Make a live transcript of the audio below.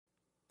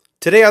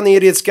Today on the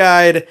Idiot's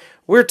Guide,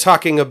 we're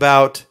talking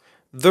about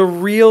the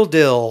real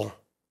deal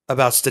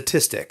about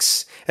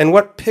statistics and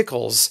what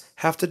pickles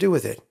have to do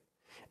with it.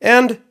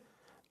 And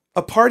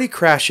a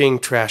party-crashing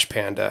trash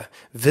panda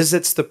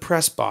visits the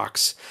press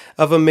box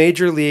of a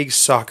Major League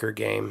Soccer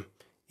game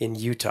in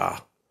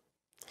Utah.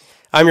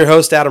 I'm your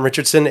host, Adam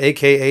Richardson,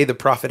 a.k.a. the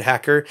Prophet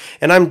Hacker,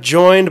 and I'm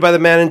joined by the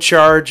man in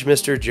charge,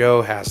 Mr.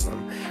 Joe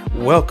Haslam.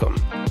 Welcome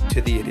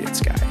to the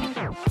Idiot's Guide.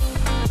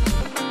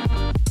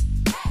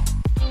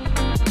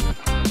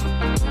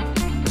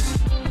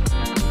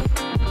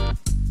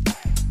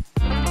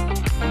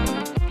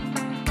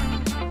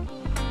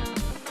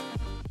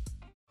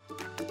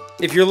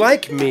 If you're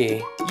like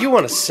me, you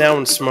want to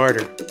sound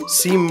smarter,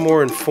 seem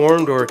more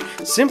informed, or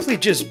simply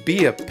just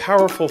be a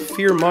powerful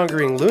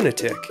fear-mongering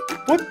lunatic.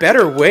 What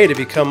better way to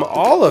become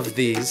all of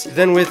these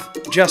than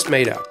with Just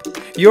Made Up?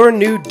 Your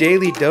new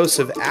daily dose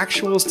of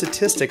actual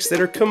statistics that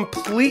are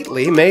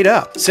completely made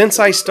up. Since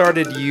I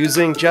started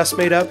using Just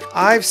Made Up,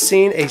 I've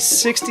seen a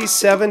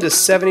 67 to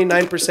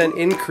 79%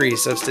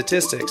 increase of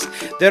statistics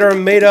that are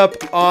made up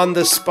on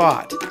the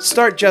spot.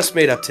 Start Just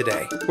Made Up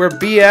today, where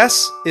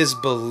BS is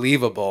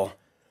believable.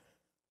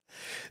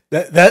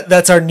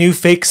 That's our new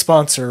fake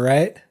sponsor,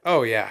 right?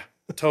 Oh, yeah,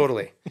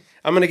 totally.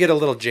 I'm going to get a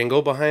little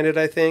jingle behind it,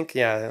 I think.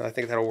 Yeah, I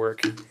think that'll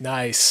work.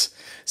 Nice.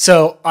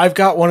 So I've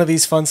got one of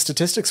these fun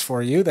statistics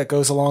for you that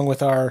goes along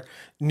with our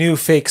new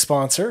fake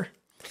sponsor.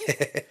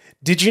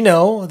 Did you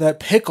know that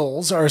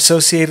pickles are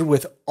associated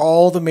with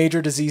all the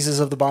major diseases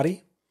of the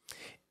body?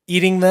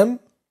 Eating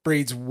them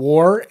breeds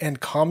war and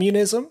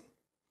communism.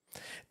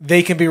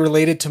 They can be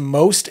related to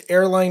most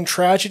airline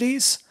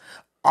tragedies.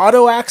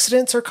 Auto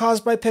accidents are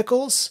caused by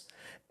pickles.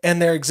 And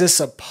there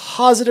exists a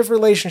positive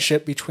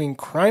relationship between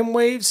crime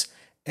waves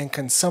and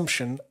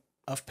consumption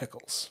of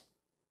pickles.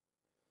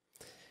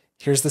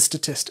 Here's the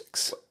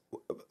statistics.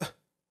 Okay.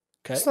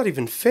 That's not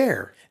even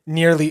fair.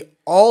 Nearly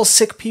all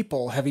sick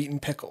people have eaten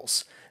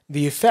pickles.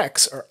 The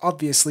effects are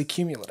obviously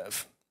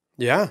cumulative.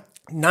 Yeah.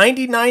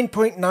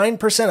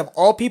 99.9% of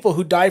all people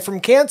who die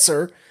from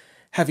cancer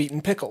have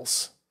eaten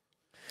pickles.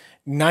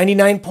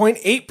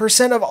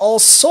 99.8% of all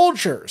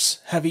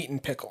soldiers have eaten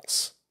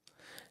pickles.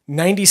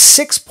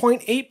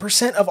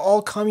 96.8% of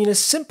all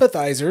communist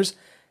sympathizers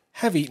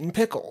have eaten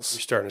pickles.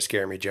 You're starting to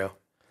scare me, Joe.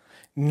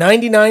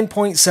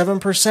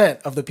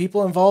 99.7% of the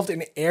people involved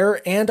in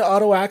air and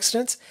auto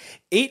accidents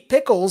ate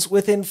pickles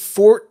within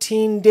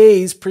 14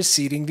 days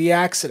preceding the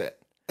accident.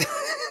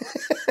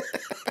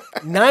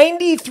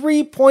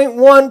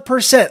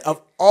 93.1%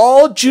 of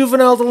all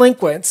juvenile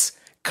delinquents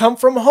come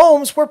from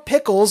homes where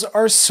pickles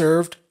are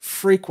served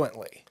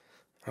frequently.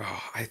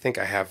 Oh, I think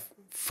I have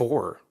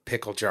 4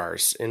 pickle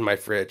jars in my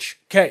fridge.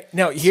 Okay,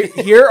 now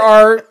here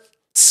are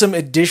some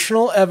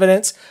additional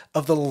evidence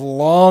of the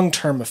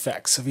long-term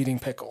effects of eating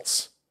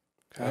pickles.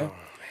 Okay? Oh, man.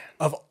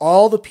 Of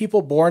all the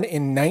people born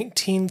in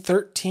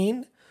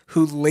 1913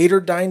 who later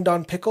dined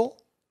on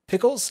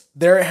pickles,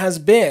 there has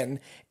been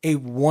a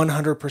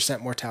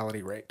 100%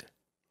 mortality rate.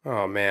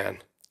 Oh, man.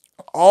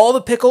 All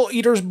the pickle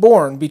eaters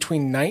born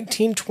between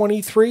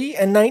 1923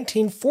 and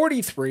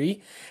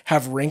 1943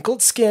 have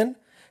wrinkled skin,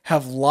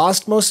 have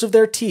lost most of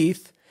their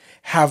teeth,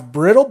 have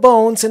brittle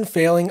bones and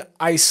failing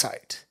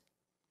eyesight.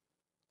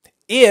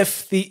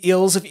 If the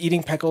ills of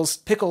eating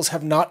pickles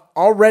have not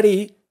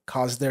already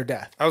caused their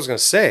death. I was going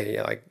to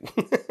say, like,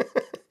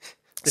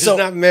 there's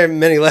not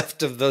many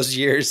left of those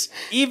years.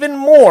 Even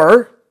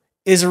more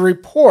is a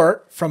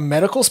report from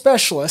medical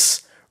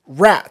specialists.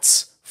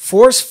 Rats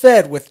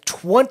force-fed with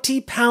 20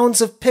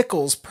 pounds of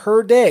pickles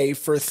per day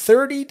for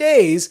 30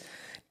 days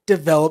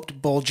developed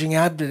bulging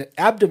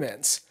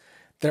abdomens.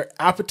 Their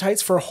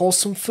appetites for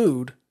wholesome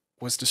food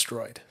was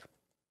destroyed.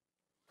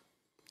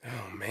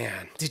 Oh,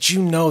 man. Did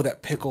you know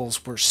that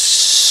pickles were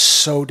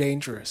so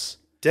dangerous?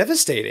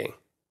 Devastating.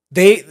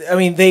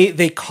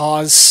 They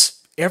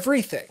cause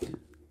everything.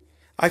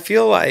 I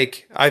feel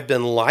like I've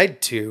been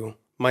lied to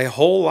my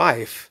whole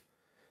life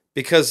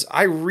because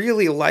I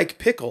really like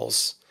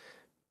pickles,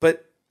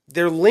 but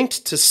they're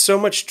linked to so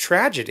much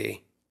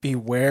tragedy.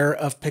 Beware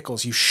of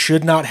pickles. You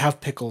should not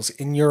have pickles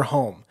in your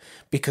home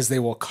because they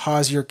will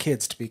cause your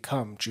kids to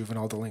become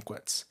juvenile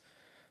delinquents.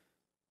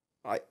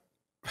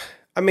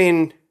 I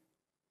mean,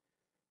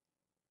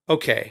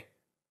 okay,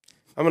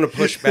 I'm going to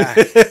push back.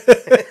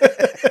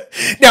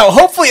 Now,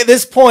 hopefully at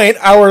this point,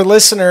 our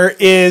listener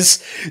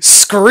is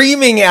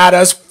screaming at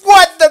us,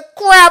 what the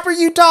crap are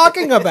you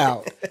talking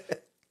about?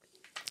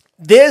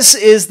 This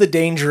is the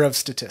danger of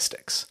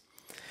statistics.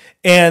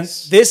 And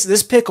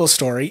this pickle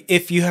story,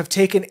 if you have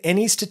taken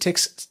any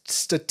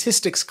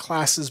statistics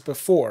classes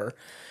before,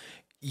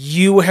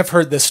 you have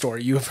heard this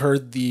story. You have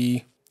heard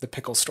the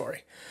pickle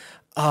story.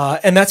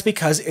 And that's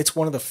because it's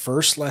one of the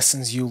first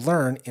lessons you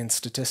learn in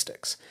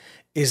statistics,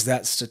 is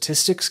that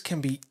statistics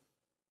can be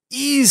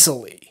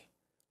easily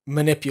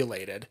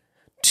manipulated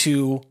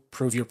to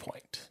prove your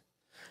point.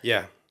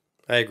 Yeah,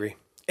 I agree.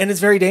 And it's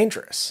very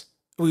dangerous.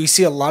 We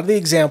see a lot of the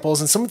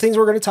examples, and some of the things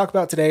we're going to talk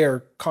about today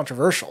are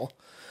controversial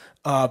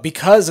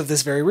because of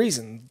this very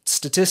reason,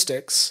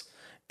 statistics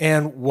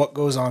and what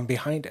goes on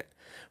behind it.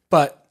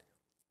 But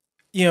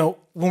when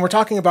we're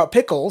talking about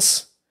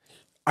pickles,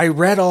 I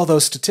read all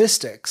those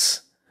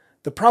statistics.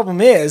 The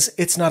problem is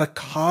it's not a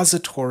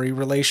causatory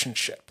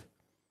relationship.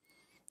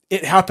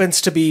 It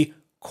happens to be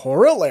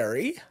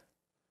corollary,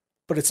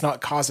 but it's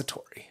not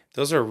causatory.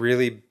 Those are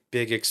really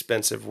big,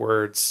 expensive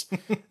words.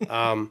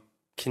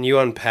 Can you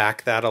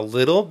unpack that a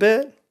little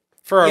bit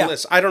for our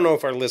list? I don't know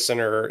if our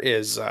listener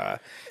is,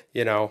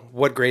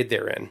 what grade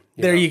they're in.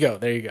 There you go.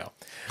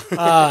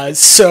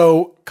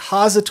 So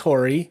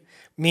causatory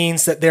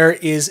means that there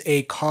is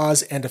a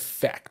cause and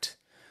effect.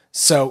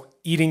 So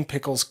eating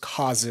pickles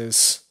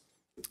causes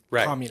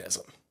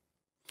communism.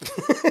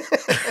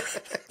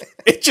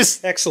 It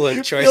just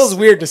excellent choice. Feels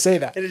weird to say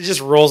that. It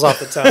just rolls off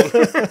the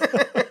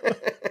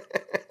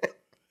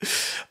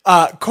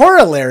tongue.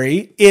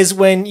 Corollary is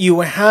when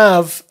you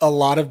have a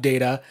lot of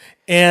data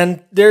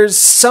and there's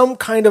some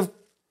kind of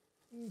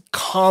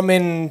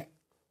common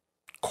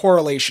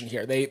correlation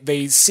here.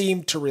 They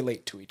seem to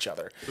relate to each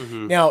other.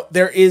 Mm-hmm. Now,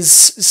 there is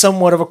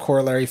somewhat of a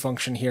corollary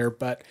function here,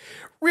 but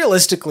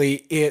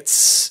realistically,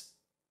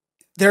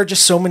 there are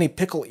just so many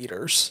pickle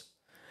eaters.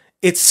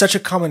 It's such a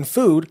common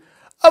food.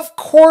 Of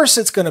course,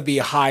 it's going to be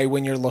high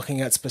when you're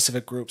looking at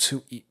specific groups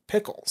who eat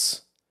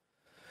pickles.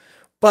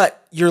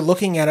 But you're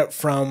looking at it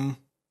from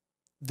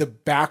the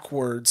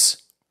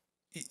backwards.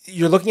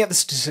 You're looking at the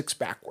statistics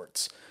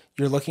backwards.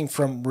 You're looking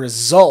from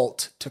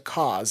result to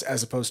cause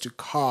as opposed to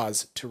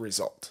cause to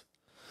result.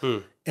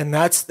 And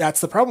that's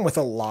the problem with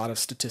a lot of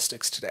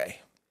statistics today.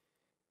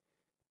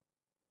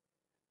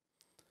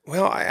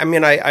 Well,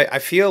 I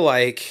feel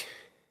like,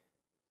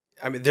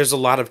 there's a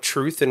lot of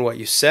truth in what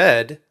you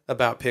said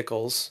about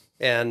pickles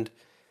and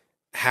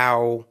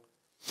how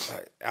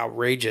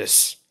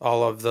outrageous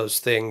all of those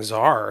things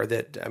are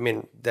that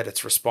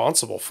it's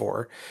responsible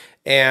for.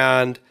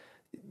 And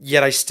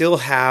yet I still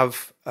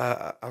have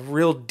a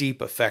real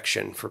deep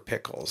affection for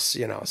pickles,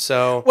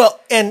 so. Well,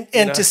 and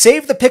to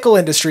save the pickle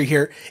industry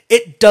here,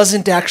 it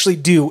doesn't actually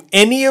do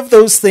any of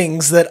those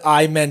things that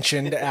I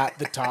mentioned at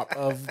the top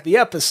of the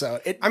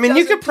episode.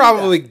 You could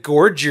probably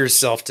gorge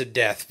yourself to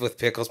death with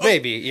pickles,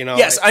 maybe,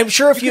 Yes, I'm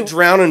sure if you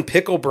drown in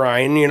pickle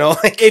brine,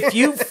 if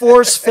you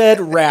force-fed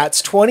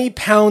rats 20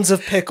 pounds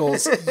of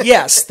pickles,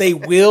 yes, they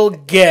will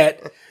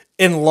get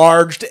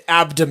enlarged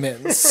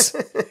abdomens.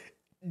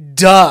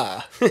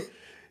 Duh.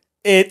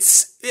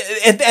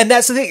 And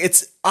that's the thing.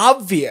 It's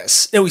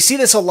obvious. And we see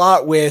this a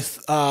lot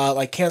with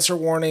like cancer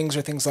warnings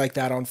or things like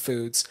that on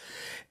foods.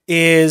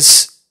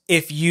 Is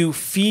if you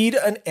feed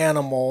an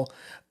animal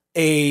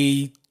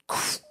a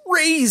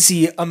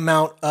crazy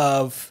amount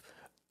of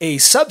a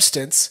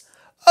substance,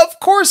 of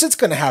course it's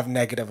going to have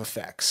negative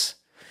effects.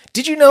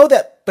 Did you know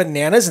that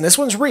bananas, and this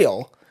one's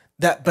real,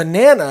 that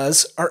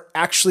bananas are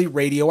actually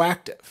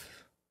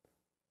radioactive?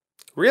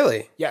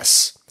 Really?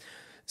 Yes.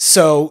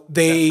 So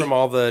from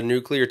all the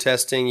nuclear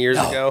testing years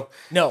ago?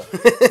 No,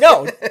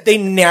 they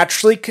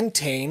naturally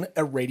contain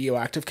a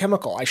radioactive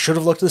chemical. I should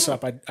have looked this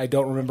up. I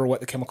don't remember what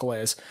the chemical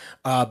is.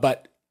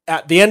 But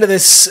at the end of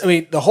this,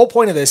 the whole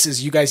point of this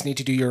is you guys need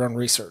to do your own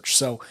research.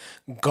 So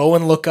go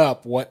and look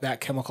up what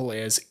that chemical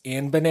is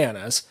in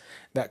bananas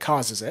that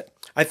causes it.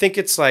 I think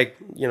it's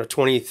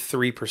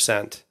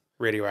 23%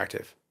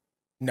 radioactive.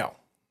 No.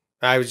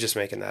 I was just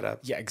making that up.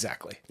 Yeah,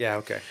 exactly. Yeah,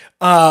 okay.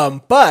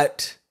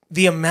 But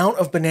the amount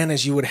of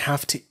bananas you would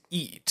have to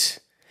eat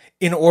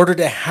in order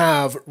to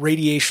have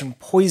radiation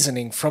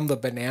poisoning from the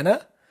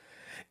banana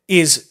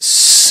is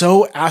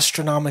so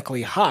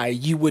astronomically high,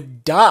 you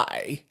would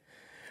die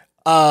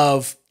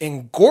of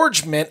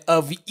engorgement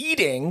of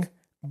eating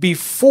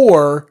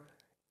before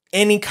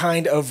any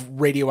kind of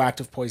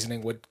radioactive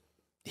poisoning would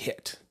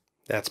hit.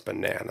 That's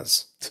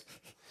bananas.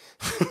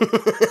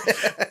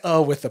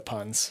 Oh, with the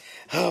puns.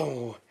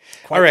 Oh,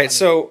 all right. Funny.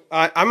 So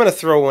I'm going to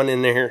throw one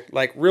in there,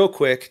 real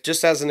quick,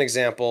 just as an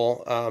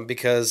example,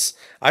 because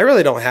I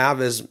really don't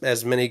have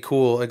as many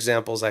cool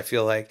examples. I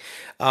feel like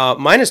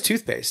mine is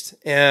toothpaste,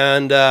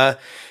 and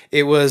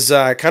it was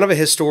kind of a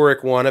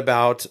historic one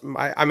about.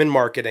 I'm in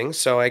marketing,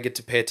 so I get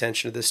to pay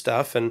attention to this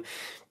stuff, and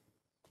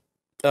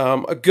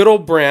a good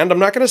old brand. I'm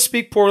not going to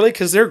speak poorly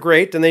because they're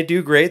great and they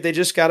do great. They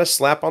just got a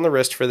slap on the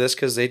wrist for this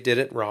because they did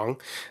it wrong.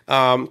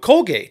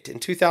 Colgate in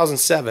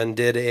 2007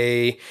 did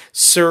a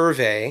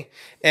survey,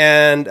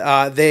 and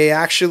they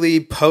actually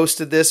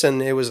posted this,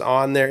 and it was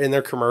on there in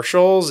their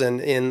commercials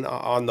and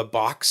on the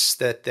box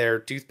that their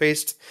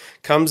toothpaste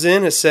comes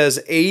in. It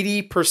says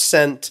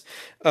 80%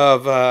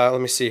 of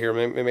let me see here.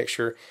 Let me make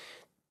sure.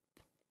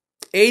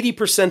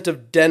 80%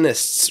 of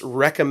dentists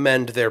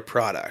recommend their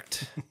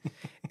product.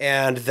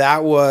 And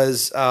that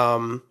was,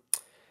 though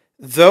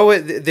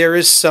there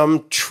is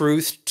some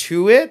truth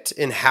to it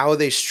in how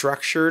they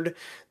structured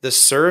the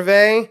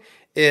survey,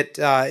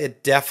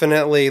 it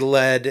definitely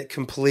led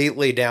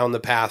completely down the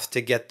path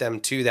to get them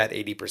to that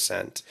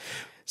 80%.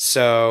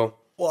 So,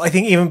 well, I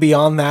think even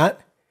beyond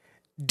that,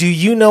 do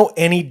you know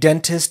any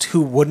dentist who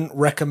wouldn't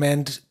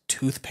recommend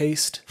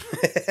toothpaste?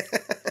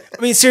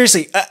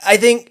 Seriously, I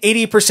think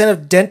 80%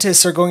 of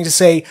dentists are going to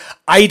say,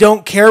 I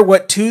don't care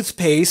what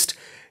toothpaste.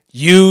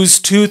 Use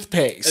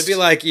toothpaste. It'd be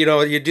like,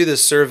 you do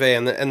this survey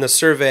and the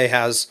survey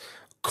has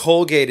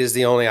Colgate is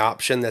the only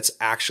option that's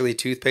actually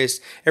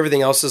toothpaste.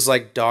 Everything else is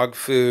like dog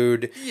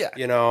food,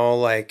 you know,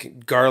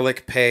 like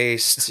garlic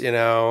paste, you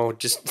know,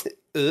 just...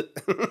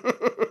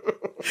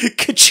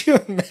 Could you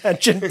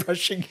imagine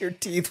brushing your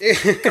teeth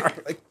with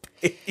garlic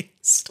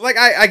paste? Like,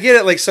 I get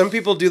it. Like, some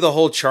people do the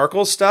whole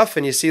charcoal stuff,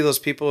 and you see those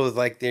people with,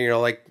 like,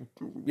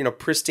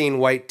 pristine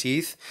white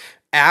teeth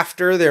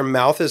after their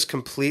mouth is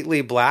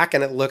completely black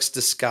and it looks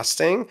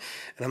disgusting.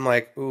 And I'm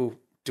like, ooh,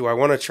 do I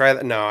want to try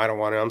that? No, I don't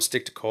want to. I'm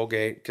stick to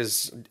Colgate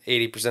because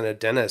 80% of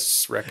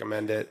dentists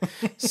recommend it.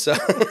 So,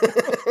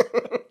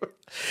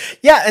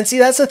 yeah, and see,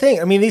 that's the thing.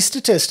 I mean, these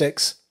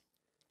statistics.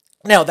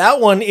 Now, that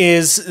one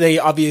is, they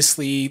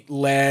obviously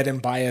led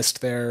and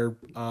biased their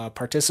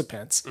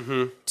participants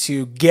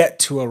to get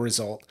to a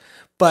result.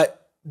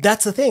 But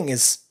that's the thing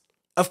is,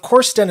 of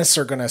course, dentists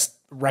are going to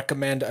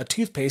recommend a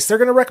toothpaste. They're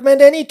going to recommend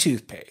any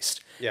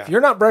toothpaste. Yeah. If you're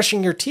not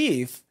brushing your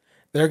teeth,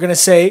 they're going to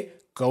say,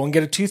 go and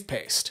get a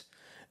toothpaste.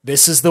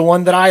 This is the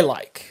one that I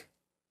like.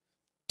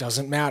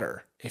 Doesn't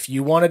matter. If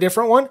you want a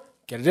different one,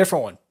 get a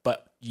different one.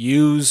 But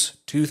use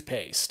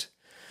toothpaste.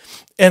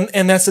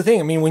 And that's the thing.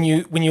 I mean, when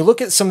you look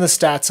at some of the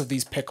stats of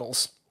these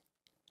pickles,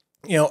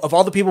 you know, of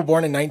all the people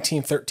born in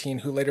 1913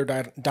 who later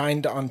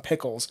died on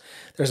pickles,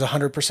 there's a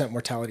 100%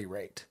 mortality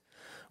rate.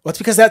 Well, it's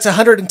because that's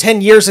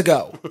 110 years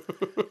ago.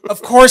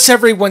 Of course,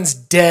 everyone's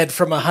dead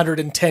from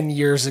 110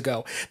 years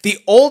ago. The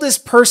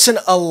oldest person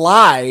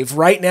alive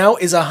right now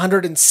is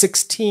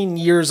 116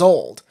 years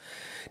old.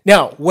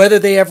 Now, whether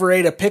they ever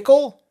ate a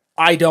pickle,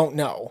 I don't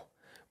know.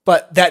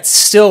 But that's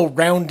still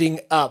rounding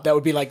up. That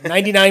would be like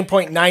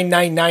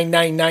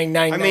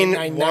 99.999999999. I mean,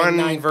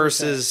 1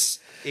 versus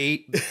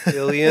 8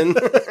 billion.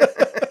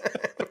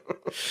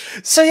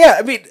 So yeah,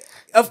 I mean,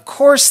 of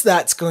course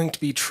that's going to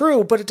be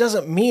true, but it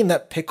doesn't mean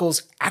that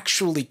pickles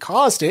actually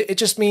caused it. It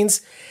just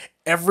means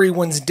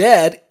everyone's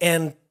dead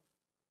and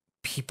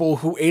people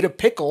who ate a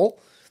pickle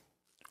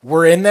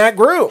were in that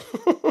group.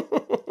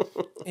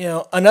 You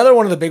know, another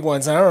one of the big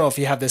ones, I don't know if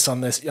you have this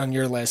on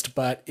your list,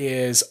 but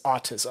is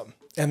autism.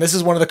 And this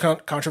is one of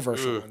the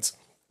controversial ones.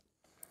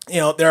 You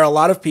know, there are a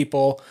lot of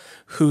people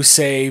who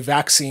say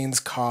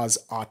vaccines cause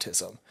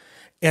autism.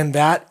 And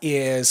that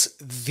is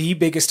the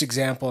biggest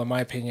example, in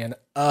my opinion,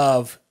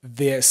 of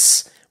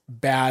this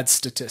bad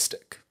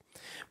statistic.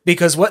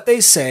 Because what they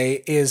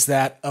say is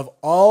that of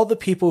all the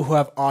people who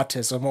have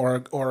autism,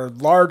 or a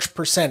large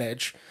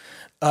percentage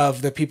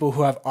of the people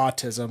who have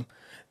autism,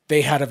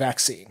 they had a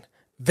vaccine.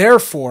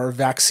 Therefore,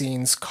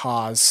 vaccines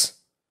cause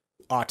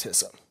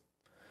autism.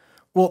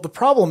 Well, the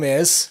problem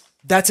is,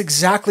 that's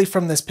exactly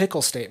from this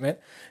pickle statement.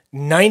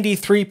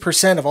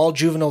 93% of all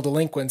juvenile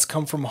delinquents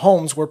come from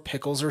homes where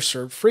pickles are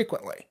served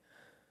frequently.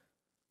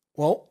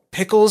 Well,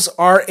 pickles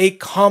are a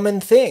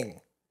common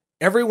thing.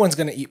 Everyone's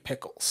going to eat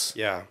pickles.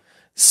 Yeah.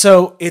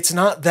 So it's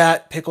not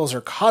that pickles are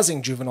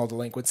causing juvenile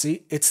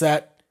delinquency, it's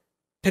that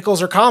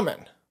pickles are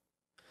common.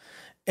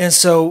 And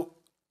so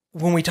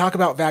when we talk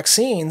about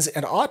vaccines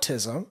and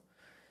autism,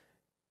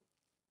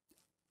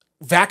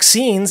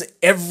 vaccines,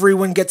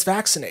 everyone gets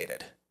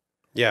vaccinated.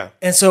 Yeah.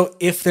 And so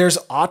if there's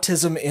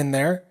autism in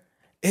there,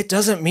 it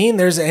doesn't mean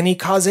there's any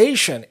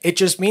causation. It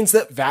just means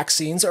that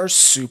vaccines are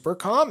super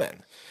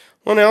common.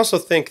 Well, and I also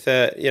think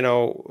that, you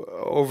know,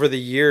 over the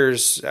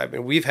years, I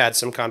mean, we've had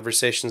some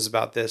conversations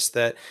about this,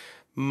 that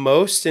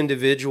most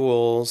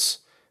individuals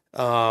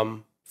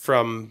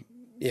from,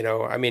 you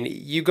know, I mean,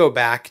 you go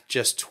back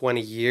just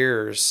 20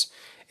 years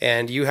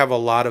and you have a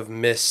lot of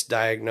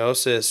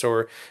misdiagnosis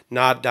or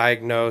not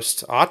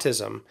diagnosed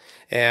autism.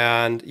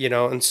 And, you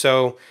know, and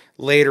so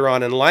later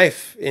on in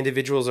life,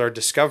 individuals are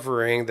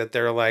discovering that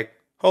they're like,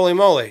 holy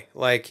moly,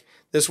 like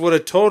this would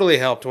have totally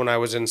helped when I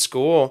was in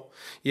school,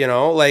 you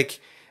know, like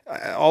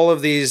all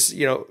of these,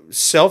 you know,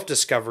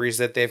 self-discoveries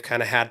that they've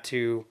kind of had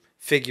to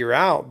figure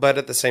out. But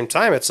at the same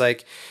time, it's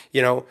like,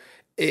 you know,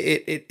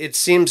 it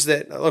seems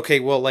that, okay,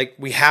 well, like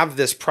we have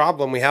this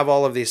problem, we have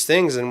all of these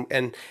things.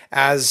 And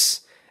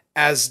as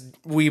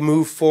we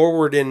move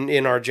forward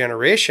in our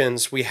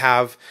generations, we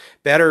have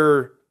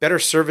better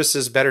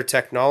services, better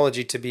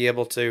technology to be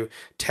able to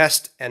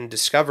test and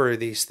discover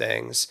these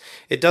things.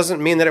 It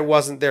doesn't mean that it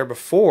wasn't there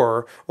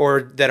before,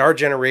 or that our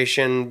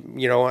generation,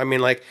 you know, I mean,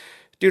 like,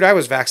 dude, I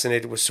was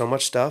vaccinated with so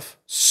much stuff.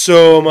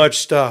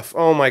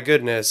 Oh my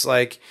goodness.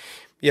 Like,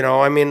 you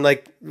know, I mean,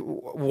 like,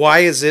 why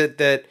is it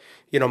that,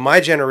 you know,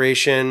 my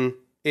generation,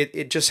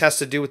 it just has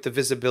to do with the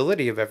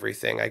visibility of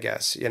everything, I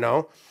guess, you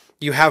know?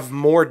 You have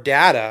more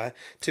data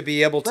to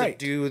be able to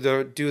do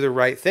the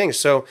right thing.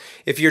 So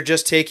if you're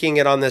just taking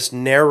it on this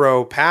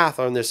narrow path,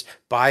 on this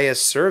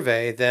biased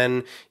survey,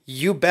 then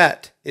you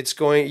bet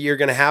you're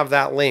going to have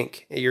that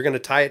link. You're going to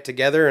tie it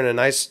together in a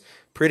nice,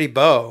 pretty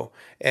bow.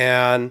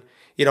 And,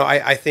 you know,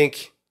 I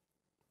think,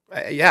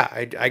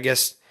 I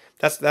guess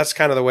that's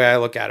kind of the way I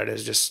look at it,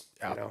 is just,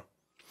 you know.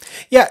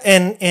 Yeah.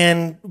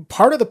 And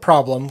part of the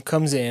problem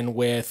comes in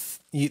with,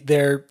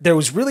 there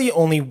was really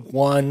only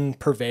one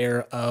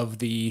purveyor of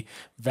the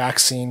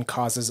vaccine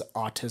causes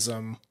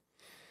autism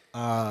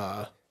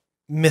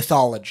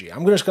mythology.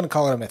 I'm just going to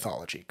call it a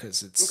mythology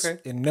because it's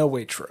in no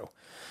way true.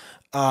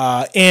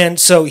 And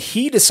so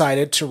he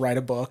decided to write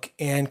a book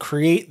and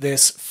create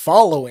this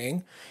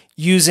following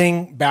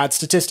using bad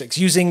statistics,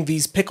 using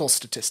these pickle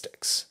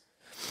statistics.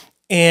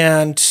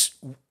 And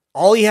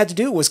all he had to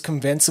do was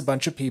convince a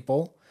bunch of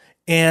people,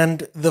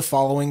 and the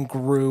following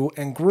grew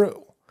and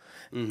grew.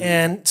 Mm-hmm.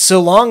 And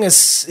so long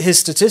as his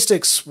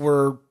statistics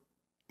were,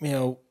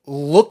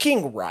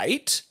 looking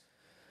right,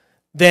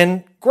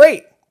 then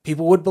great,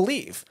 people would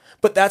believe.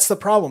 But that's the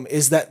problem,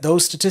 is that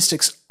those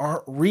statistics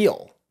aren't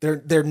real.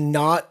 They're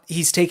not,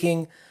 he's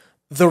taking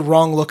the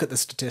wrong look at the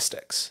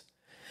statistics.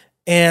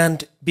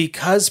 And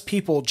because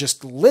people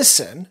just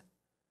listen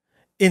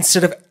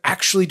instead of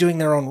actually doing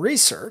their own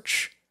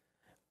research,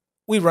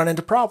 we run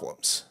into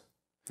problems.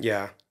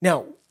 Yeah.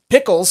 Now,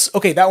 pickles,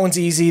 okay, that one's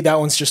easy. That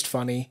one's just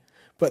funny.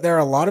 But there are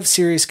a lot of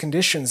serious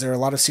conditions. There are a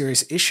lot of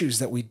serious issues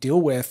that we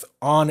deal with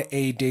on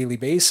a daily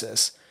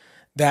basis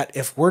that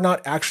if we're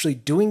not actually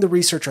doing the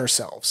research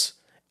ourselves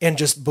and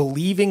just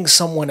believing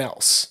someone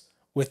else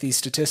with these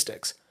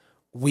statistics,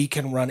 we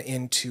can run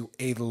into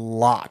a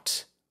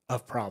lot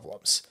of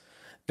problems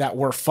that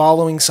we're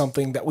following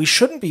something that we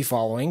shouldn't be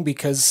following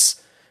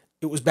because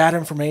it was bad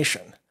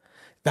information.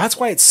 That's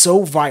why it's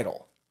so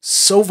vital.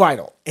 So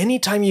vital.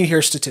 Anytime you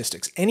hear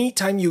statistics,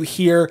 anytime you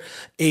hear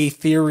a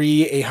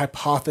theory, a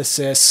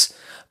hypothesis,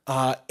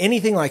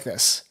 anything like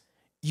this,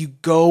 you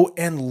go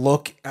and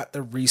look at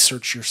the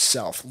research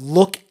yourself.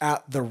 Look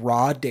at the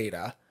raw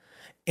data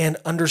and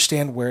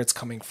understand where it's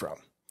coming from.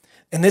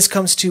 And this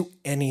comes to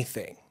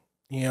anything,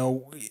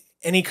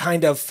 any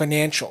kind of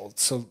financial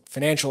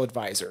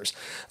advisors.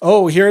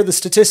 Oh, here are the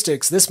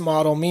statistics. This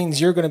model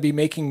means you're going to be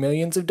making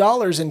millions of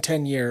dollars in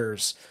 10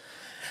 years.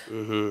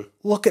 Mm-hmm.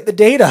 Look at the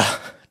data.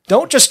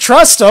 Don't just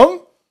trust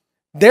them.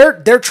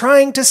 They're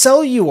trying to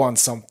sell you on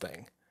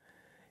something.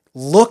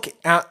 Look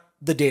at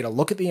the data.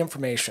 Look at the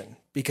information,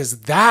 because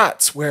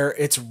that's where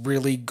it's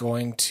really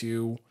going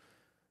to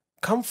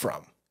come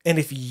from. And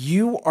if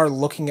you are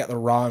looking at the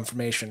raw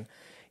information,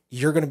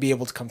 you're going to be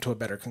able to come to a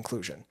better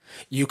conclusion.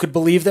 You could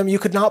believe them. You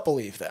could not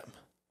believe them.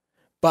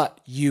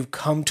 But you've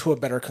come to a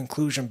better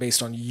conclusion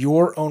based on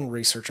your own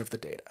research of the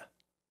data.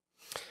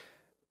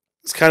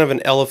 It's kind of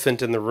an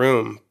elephant in the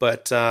room,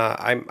 but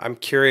I'm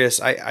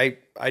curious. I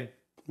didn't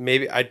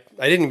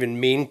even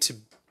mean to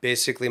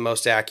basically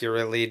most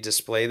accurately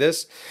display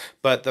this,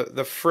 but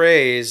the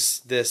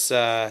phrase, this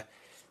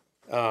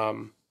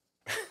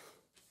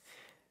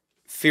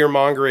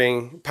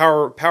fear-mongering,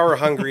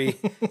 power-hungry,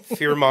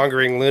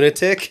 fear-mongering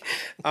lunatic.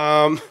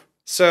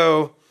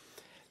 So,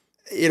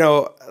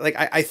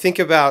 I think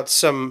about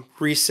some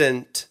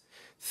recent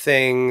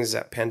things,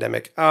 that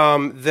pandemic,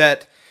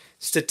 that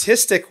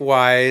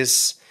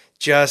statistic-wise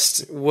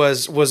just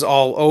was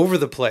all over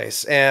the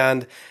place.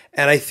 And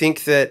I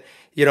think that,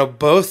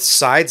 both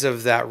sides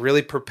of that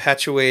really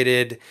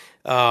perpetuated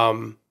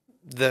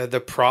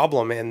the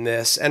problem in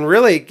this, and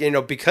really,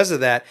 because of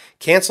that,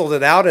 canceled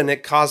it out, and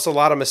it caused a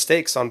lot of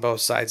mistakes on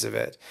both sides of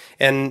it.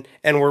 And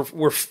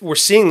we're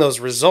seeing those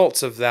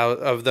results of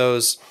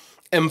those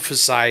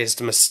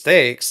emphasized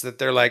mistakes, that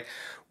they're like,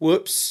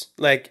 whoops,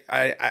 like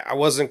I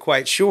wasn't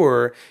quite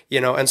sure,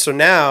 and so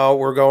now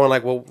we're going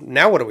like, well,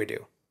 now what do we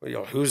do?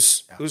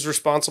 Who's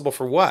responsible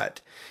for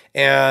what?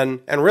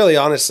 And really,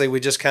 honestly, we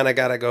just kind of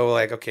got to go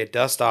like, okay,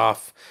 dust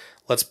off.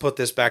 Let's put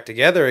this back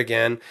together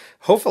again.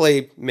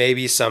 Hopefully,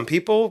 maybe some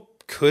people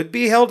could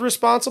be held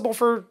responsible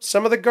for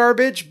some of the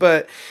garbage,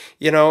 but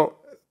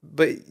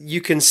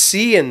you can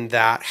see in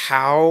that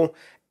how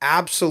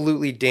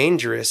absolutely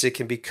dangerous it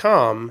can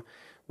become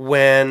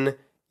when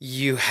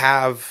you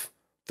have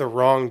the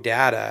wrong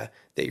data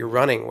that you're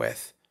running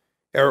with,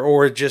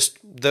 or just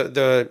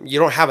the you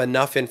don't have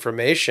enough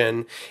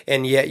information,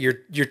 and yet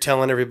you're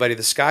telling everybody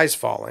the sky's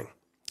falling.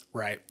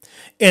 Right.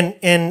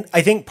 And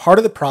I think part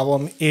of the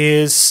problem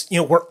is,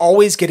 we're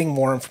always getting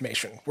more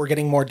information. We're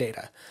getting more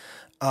data.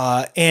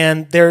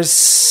 And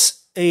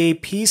there's a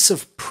piece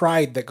of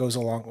pride that goes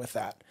along with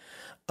that,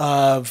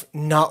 of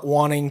not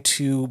wanting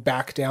to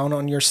back down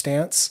on your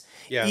stance,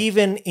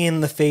 even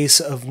in the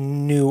face of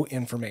new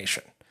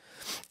information.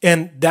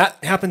 And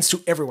that happens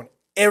to everyone.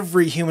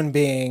 Every human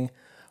being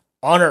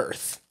on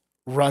Earth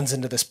runs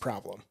into this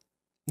problem.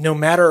 No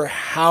matter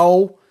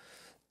how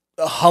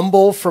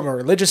humble from a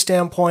religious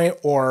standpoint,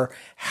 or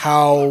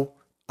how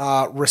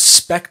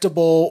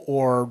respectable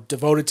or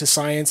devoted to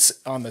science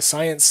on the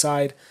science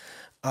side,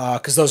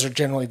 because those are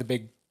generally the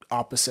big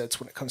opposites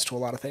when it comes to a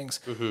lot of things.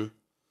 Mm-hmm.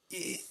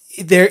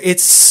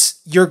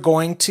 You're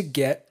going to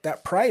get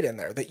that pride in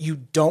there, that you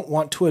don't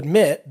want to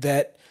admit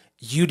that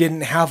you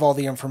didn't have all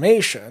the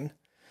information,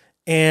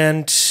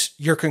 and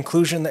your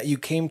conclusion that you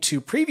came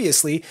to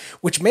previously,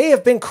 which may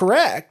have been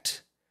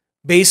correct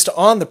based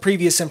on the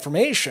previous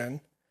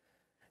information,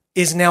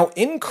 is now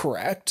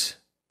incorrect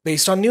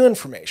based on new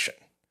information.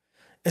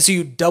 And so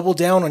you double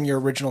down on your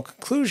original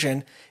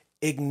conclusion,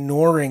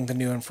 ignoring the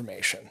new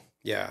information.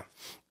 Yeah.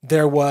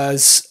 There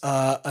was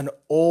an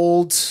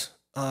old,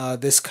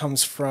 this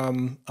comes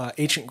from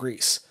ancient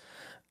Greece.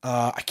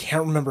 I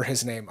can't remember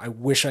his name. I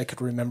wish I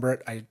could remember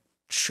it. I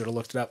should have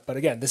looked it up. But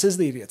again, this is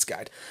the Idiot's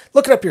Guide.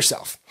 Look it up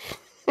yourself.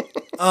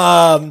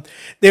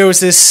 There was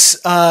this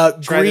Try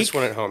Greek. this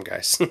one at home,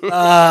 guys.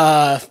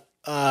 I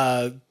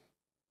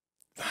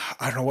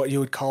don't know what you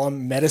would call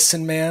him,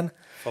 medicine man.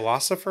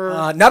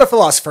 Philosopher? Not a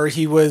philosopher.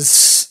 He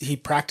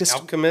practiced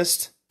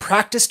Alchemist?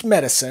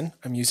 medicine.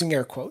 I'm using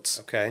air quotes.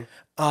 Okay.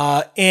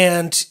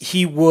 And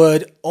he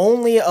would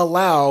only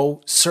allow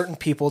certain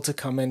people to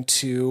come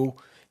into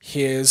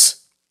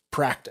his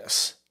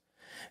practice.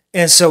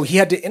 And so he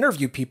had to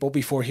interview people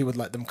before he would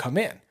let them come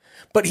in.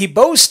 But he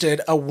boasted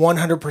a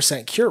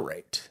 100% cure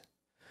rate.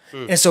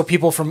 And so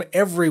people from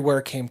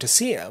everywhere came to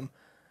see him.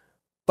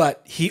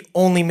 But he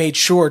only made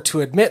sure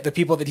to admit the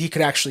people that he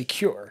could actually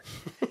cure.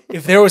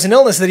 If there was an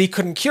illness that he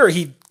couldn't cure,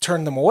 he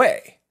turned them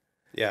away.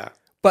 Yeah.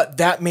 But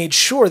that made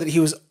sure that he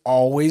was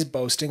always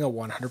boasting a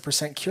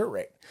 100% cure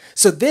rate.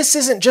 So this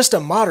isn't just a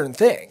modern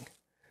thing.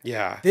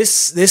 Yeah.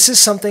 This is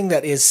something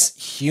that is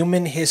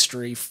human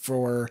history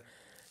for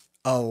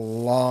a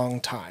long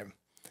time.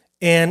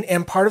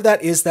 And part of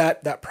that is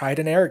that pride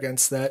and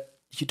arrogance that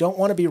you don't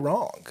want to be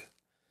wrong.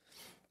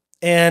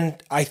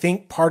 And I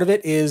think part of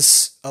it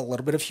is a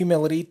little bit of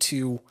humility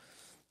to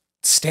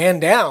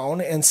stand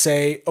down and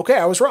say, okay,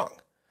 I was wrong.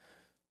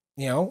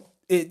 You know,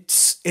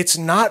 it's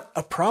not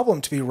a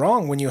problem to be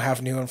wrong when you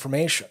have new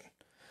information.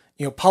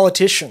 You know,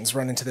 politicians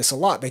run into this a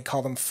lot. They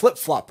call them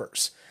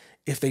flip-floppers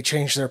if they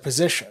change their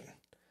position.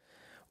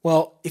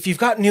 Well, if you've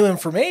got new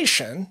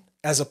information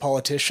as a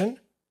politician,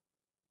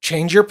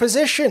 change your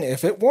position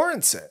if it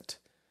warrants it.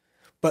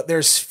 But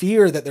there's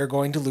fear that they're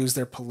going to lose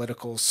their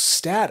political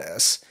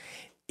status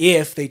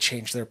if they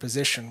change their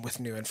position with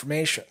new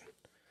information.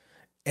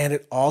 And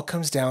it all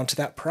comes down to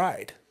that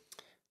pride.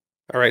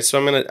 All right, so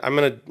I'm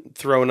gonna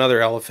throw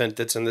another elephant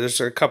that's in there. There's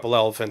a couple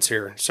elephants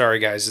here. Sorry,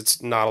 guys,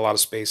 it's not a lot of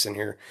space in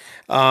here.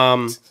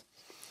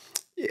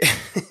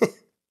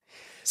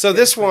 So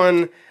this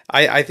one,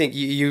 I think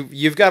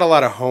you've got a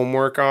lot of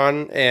homework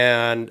on,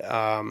 and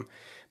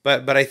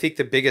but I think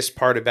the biggest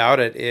part about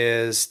it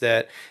is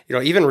that, you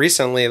know, even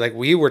recently, like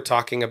we were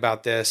talking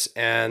about this,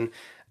 and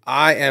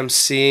I am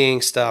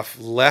seeing stuff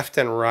left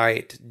and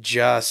right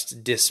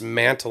just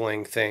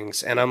dismantling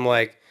things, and I'm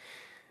like,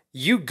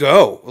 you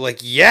go, like,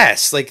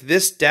 yes, like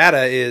this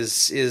data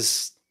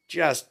is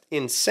just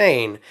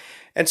insane.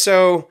 And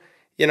so,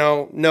 you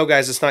know, no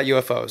guys, it's not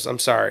UFOs. I'm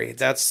sorry.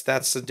 That's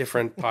a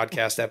different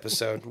podcast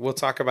episode. We'll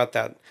talk about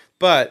that.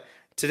 But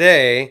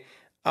today,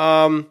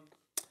 the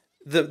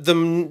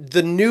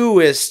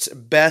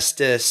newest,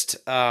 bestest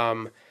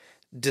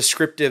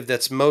descriptive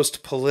that's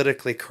most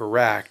politically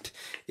correct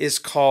is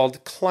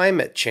called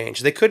climate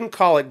change. They couldn't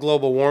call it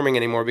global warming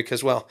anymore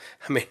because, well,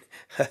 I mean,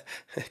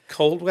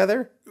 cold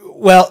weather?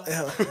 Well,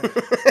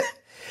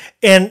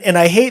 and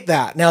I hate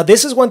that. Now,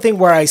 this is one thing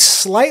where I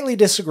slightly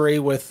disagree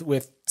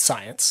with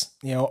science.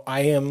 You know, I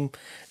am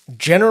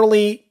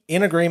generally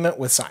in agreement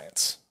with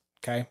science.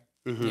 Okay.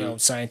 Mm-hmm. You know,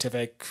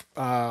 scientific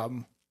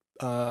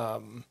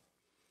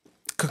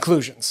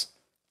conclusions.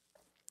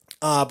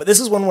 But this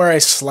is one where I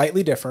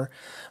slightly differ.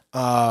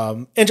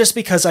 And just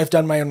because I've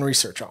done my own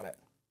research on it.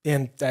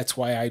 And that's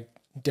why I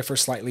differ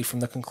slightly from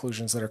the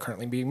conclusions that are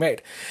currently being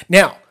made.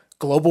 Now,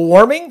 global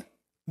warming,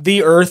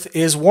 the Earth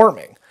is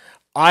warming.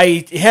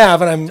 I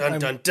have, and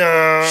I'm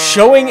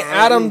showing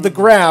Adam the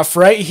graph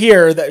right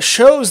here that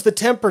shows the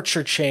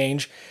temperature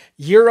change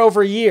year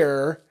over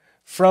year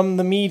from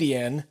the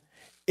median.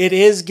 It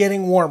is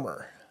getting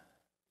warmer.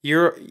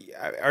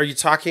 Are you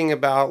talking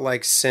about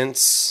like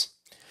since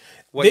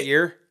what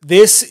year?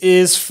 This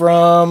is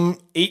from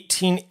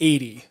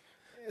 1880.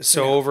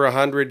 So over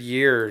 100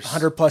 years.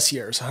 100 plus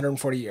years,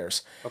 140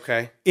 years.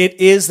 Okay.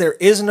 There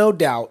is no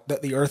doubt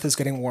that the Earth is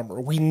getting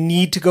warmer. We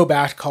need to go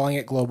back to calling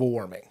it global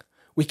warming.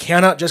 We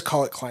cannot just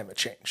call it climate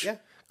change. Yeah.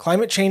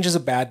 Climate change is a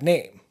bad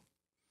name.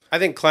 I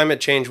think climate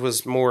change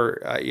was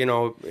more, you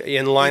know,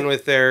 in line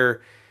with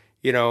their,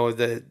 you know,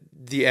 the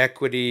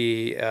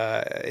equity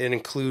and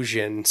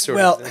inclusion sort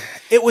of thing.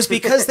 It was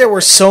because there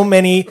were so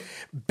many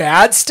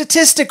bad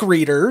statistic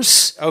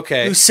readers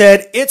who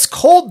said it's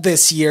cold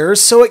this year,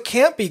 so it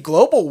can't be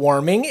global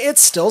warming.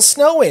 It's still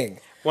snowing.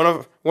 One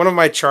of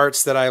my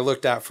charts that I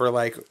looked at for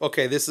like,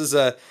 okay, this is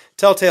a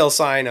telltale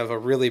sign of a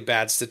really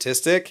bad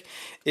statistic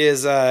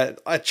is a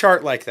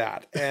chart like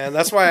that. And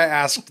that's why I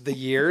asked the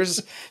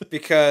years,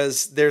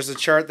 because there's a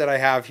chart that I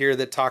have here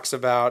that talks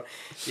about,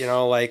 you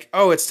know, like,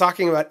 oh, it's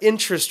talking about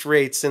interest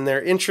rates and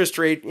their interest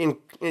rate in,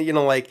 you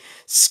know, like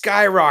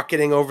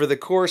skyrocketing over the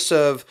course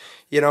of,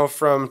 you know,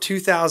 from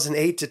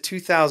 2008 to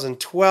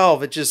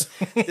 2012. It just,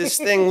 this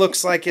thing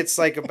looks like it's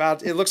like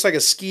it looks like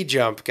a ski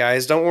jump,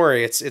 guys. Don't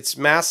worry. It's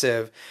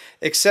massive,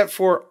 except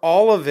for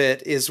all of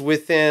it is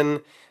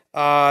within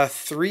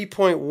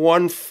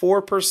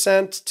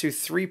 3.14% to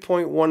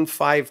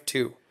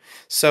 3.152.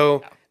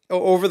 So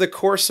over the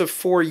course of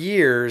 4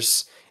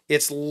 years,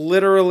 it's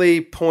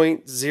literally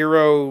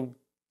 0.0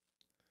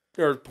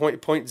 or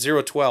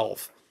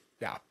 0.012.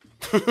 Yeah.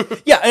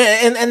 Yeah.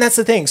 And that's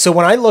the thing. So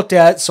when I looked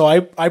at,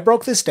 I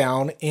broke this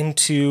down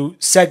into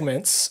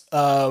segments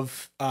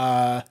of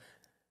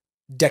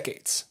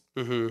decades.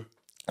 Mm-hmm.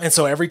 And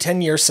so every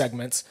 10-year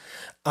segments.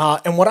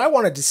 And what I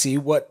wanted to see,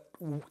 what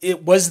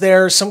was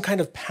there some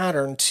kind of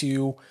pattern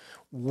to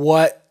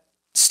what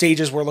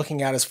stages we're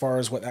looking at as far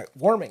as what that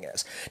warming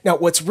is. Now,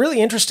 what's really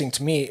interesting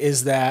to me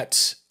is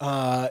that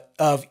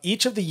of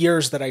each of the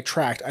years that I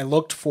tracked, I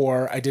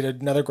did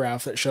another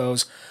graph that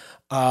shows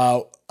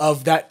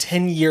of that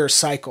 10-year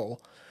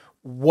cycle,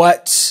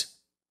 what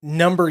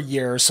number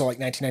years, so like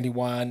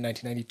 1991,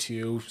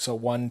 1992, so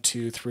 1,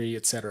 2, 3,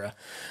 etc.,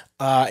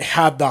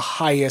 had the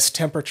highest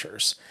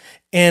temperatures.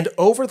 And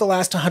over the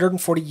last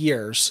 140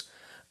 years,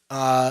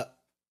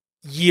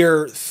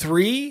 year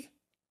 3,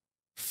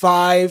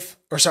 5,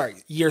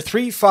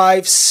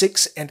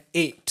 6, and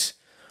 8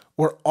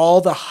 were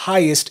all the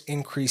highest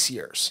increase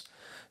years.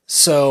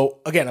 So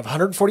again, of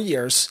 140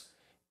 years,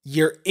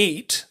 year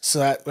 8, so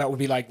that would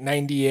be like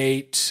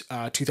 98,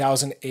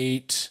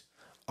 2008,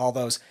 all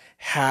those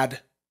had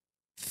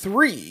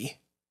 3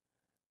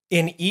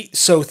 in each.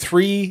 So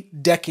 3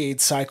 decade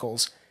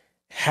cycles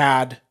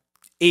had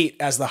 8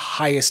 as the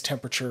highest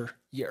temperature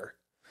year.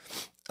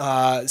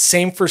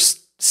 Same for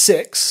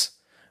 6,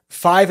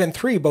 5, and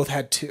 3 both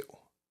had 2.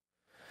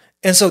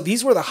 And so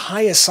these were the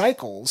highest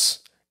cycles,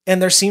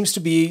 and there seems to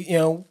be,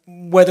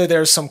 whether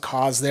there's some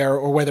cause there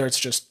or whether it's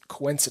just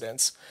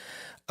coincidence,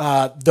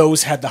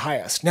 those had the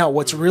highest. Now,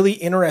 what's really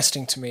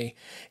interesting to me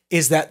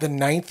is that the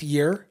 9th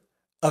year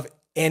of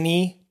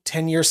any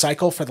 10-year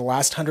cycle for the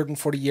last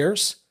 140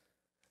 years,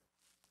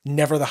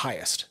 never the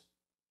highest.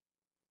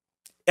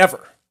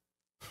 Ever.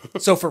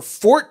 So for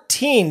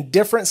 14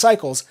 different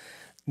cycles,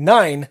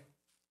 9,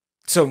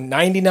 so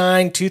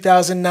 99,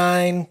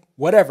 2009,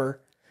 whatever,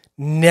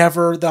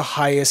 never the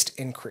highest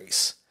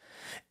increase.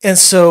 And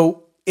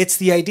so it's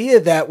the idea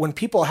that when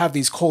people have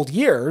these cold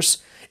years,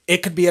 it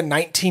could be a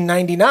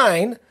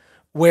 1999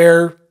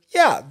 where,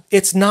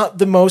 it's not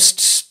the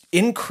most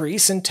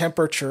increase in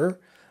temperature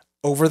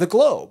over the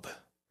globe.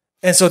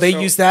 And so they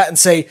use that and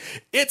say,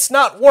 it's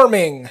not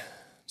warming.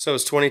 So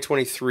is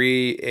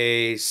 2023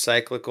 a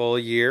cyclical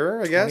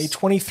year, I guess?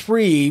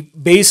 2023,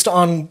 based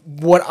on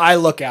what I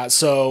look at.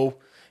 So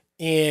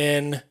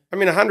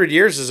 100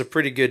 years is a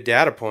pretty good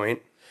data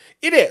point.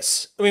 It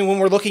is. When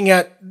we're looking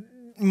at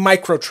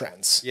micro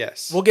trends.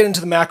 Yes. We'll get into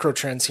the macro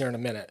trends here in a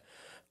minute.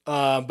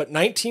 But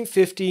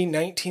 1950,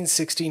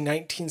 1960,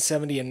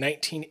 1970, and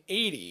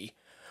 1980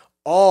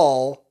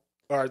 all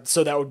are,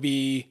 so that would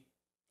be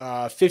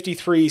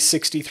 53,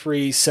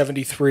 63,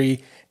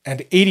 73,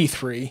 and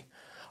 83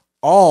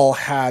 all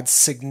had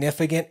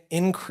significant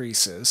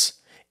increases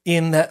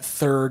in that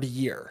third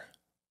year.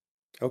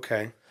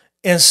 Okay.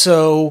 And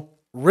so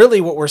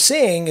really what we're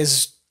seeing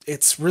is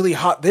it's really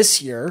hot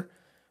this year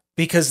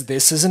because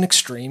this is an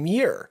extreme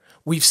year.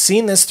 We've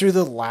seen this through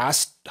the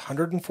last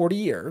 140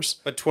 years.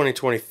 But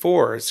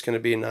 2024 is going to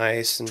be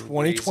nice and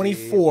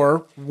 2024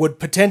 breezy. Would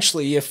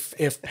potentially,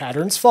 if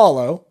patterns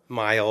follow,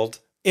 mild.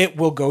 It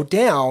will go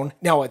down.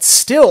 Now, it's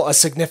still a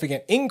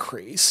significant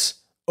increase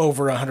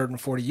over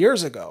 140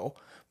 years ago,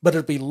 but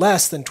it'll be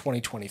less than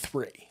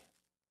 2023.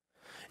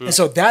 And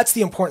so that's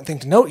the important thing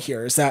to note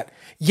here is that,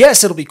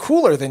 yes, it'll be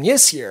cooler than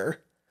this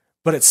year,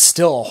 but it's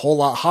still a whole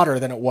lot hotter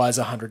than it was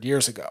 100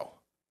 years ago.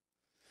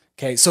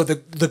 Okay, so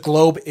the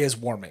globe is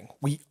warming.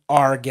 We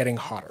are getting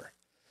hotter.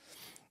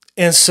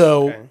 And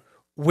so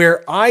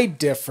where I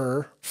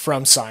differ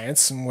from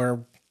science and where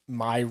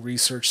my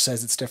research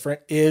says it's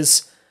different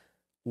is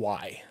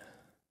why.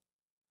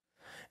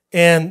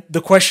 And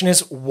the question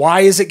is,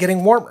 why is it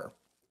getting warmer?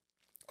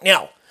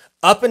 Now,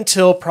 up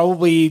until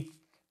probably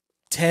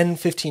 10,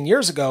 15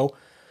 years ago,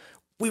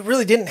 we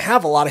really didn't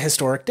have a lot of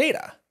historic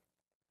data.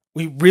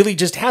 We really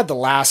just had the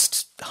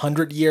last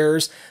 100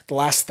 years, the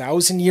last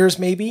 1,000 years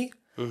maybe,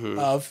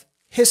 of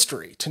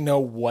history to know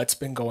what's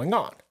been going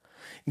on.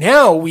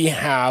 Now we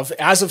have,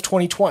 as of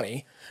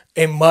 2020,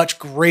 a much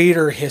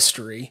greater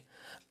history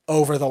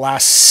over the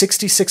last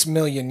 66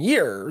 million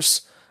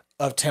years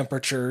of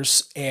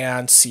temperatures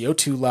and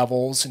CO2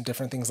 levels and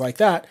different things like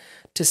that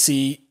to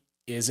see,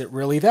 is it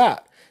really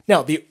that?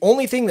 Now, the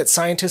only thing that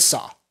scientists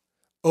saw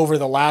over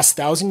the last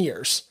 1,000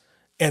 years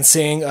and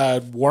seeing a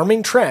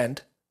warming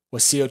trend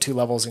was CO2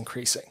 levels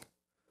increasing.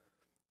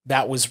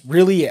 That was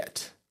really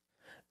it.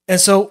 And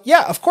so,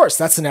 of course,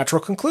 that's the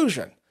natural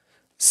conclusion.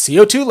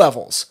 CO2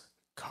 levels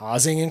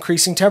causing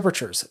increasing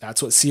temperatures.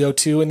 That's what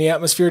CO2 in the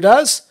atmosphere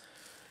does.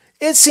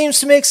 It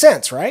seems to make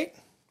sense, right?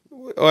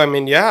 Well,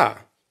 yeah.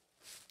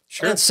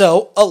 Sure. And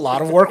so a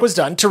lot of work was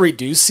done to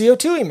reduce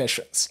CO2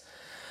 emissions.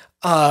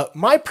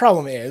 My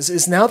problem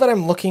is now that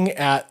I'm looking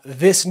at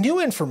this new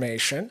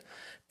information,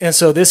 and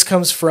so this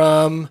comes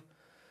from,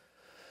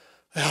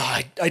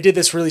 I did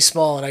this really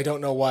small and I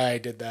don't know why I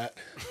did that.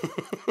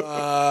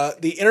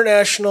 The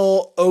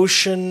International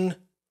Ocean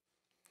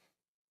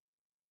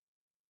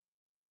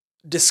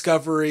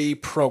Discovery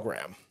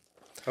Program.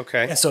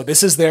 Okay. And so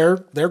this is their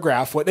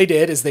graph. What they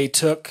did is they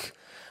took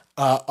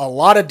a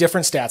lot of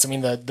different stats.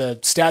 The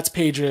stats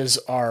pages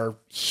are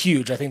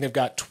huge. I think they've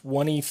got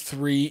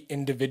 23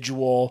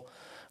 individual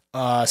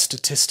raw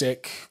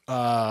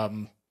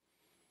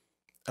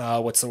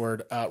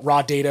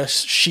data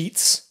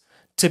sheets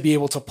to be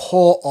able to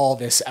pull all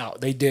this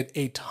out. They did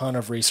a ton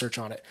of research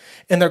on it.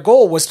 And their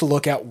goal was to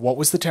look at what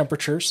was the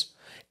temperatures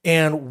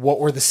and what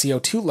were the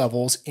CO2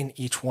 levels in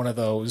each one of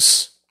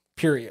those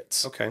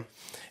periods. Okay.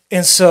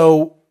 And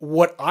so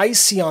what I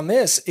see on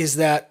this is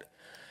that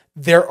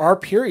there are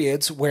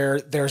periods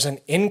where there's an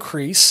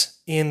increase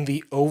in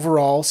the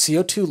overall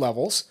CO2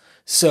 levels.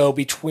 So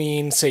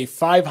between, say,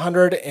 between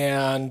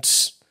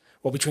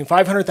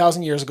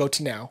 500,000 years ago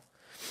to now,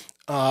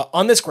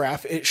 on this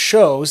graph, it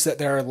shows that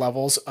there are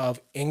levels of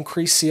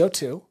increased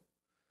CO2,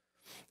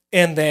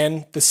 and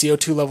then the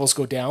CO2 levels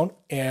go down,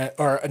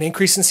 or an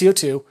increase in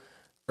CO2,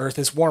 Earth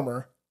is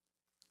warmer.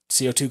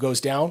 CO2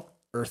 goes down,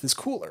 Earth is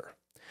cooler.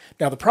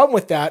 Now, the problem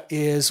with that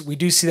is we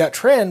do see that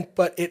trend,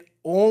 but it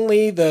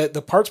only,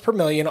 the parts per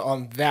million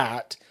on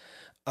that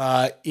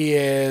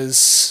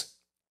is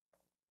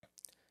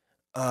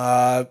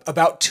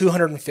about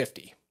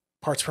 250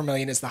 parts per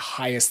million is the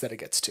highest that it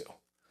gets to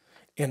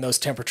in those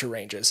temperature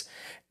ranges.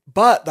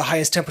 But the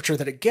highest temperature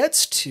that it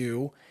gets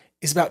to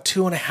is about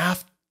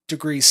 2.5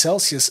 degrees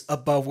Celsius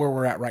above where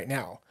we're at right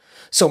now.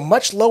 So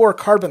much lower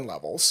carbon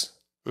levels,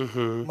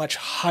 much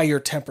higher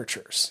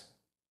temperatures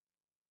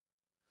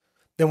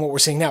than what we're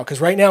seeing now.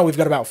 Because right now we've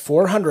got about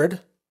 400.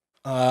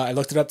 I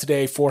looked it up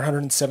today,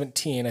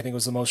 417, I think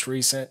was the most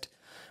recent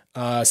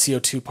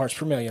CO2 parts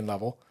per million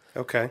level.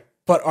 Okay.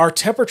 But our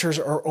temperatures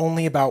are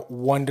only about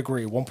 1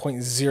 degree,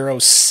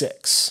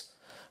 1.06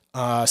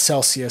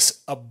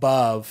 Celsius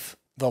above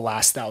the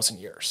last 1,000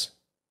 years.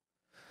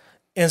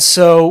 And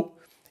so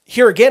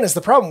here again is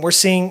the problem. We're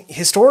seeing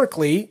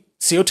historically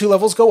CO2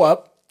 levels go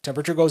up,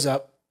 temperature goes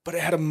up, but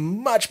it had a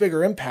much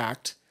bigger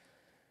impact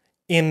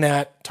in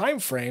that time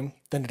frame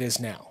than it is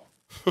now.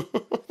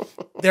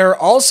 There are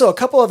also a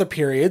couple other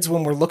periods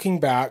when we're looking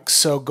back.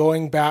 So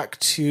going back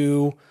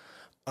to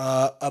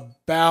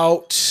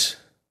about,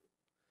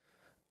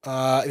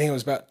 I think it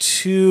was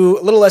about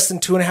a little less than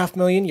 2.5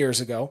 million years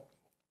ago,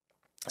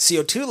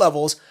 CO2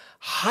 levels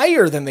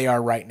higher than they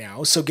are right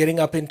now. So getting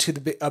up into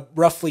the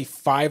roughly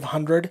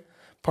 500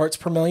 parts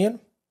per million.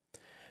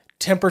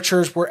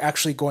 Temperatures were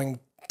actually going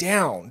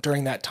down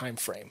during that time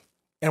frame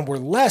and were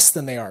less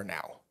than they are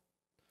now.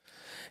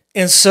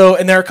 And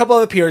there are a couple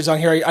other periods on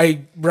here.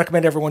 I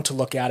recommend everyone to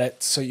look at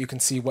it so you can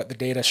see what the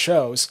data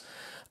shows.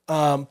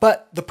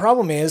 But the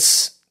problem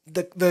is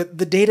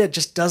the data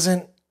just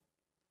doesn't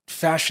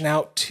fashion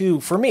out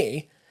for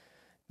me,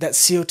 that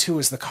CO2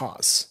 is the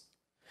cause.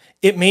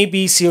 It may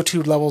be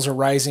CO2 levels are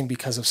rising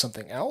because of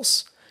something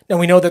else. Now,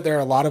 we know that there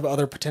are a lot of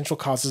other potential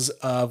causes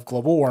of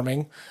global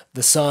warming: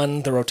 the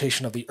sun, the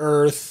rotation of the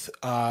earth.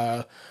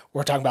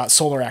 We're talking about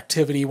solar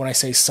activity when I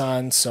say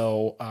sun.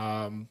 So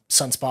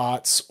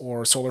sunspots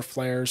or solar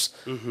flares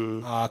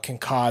can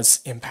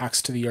cause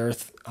impacts to the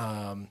earth.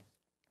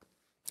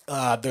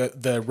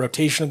 The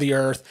rotation of the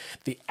earth,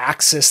 the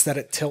axis that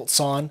it tilts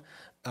on,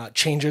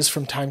 changes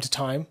from time to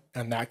time,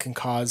 and that can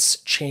cause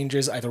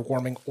changes, either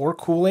warming or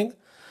cooling,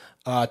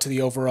 to the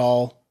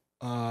overall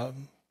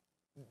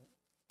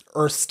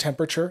Earth's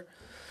temperature.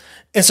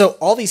 And so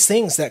all these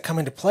things that come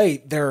into play,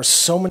 there are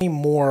so many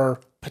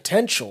more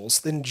potentials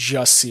than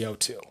just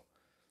CO2.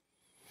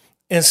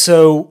 And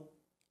so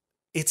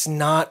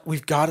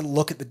we've got to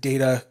look at the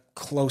data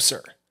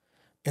closer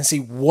and see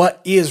what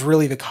is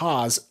really the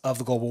cause of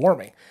the global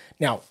warming.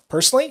 Now,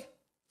 personally,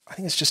 I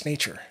think it's just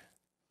nature.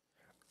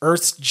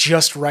 Earth's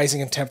just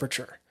rising in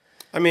temperature.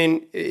 I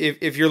mean,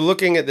 if you're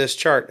looking at this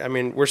chart, I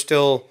mean, we're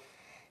still,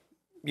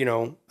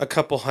 a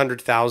couple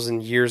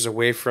 100,000 years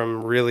away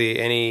from really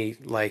any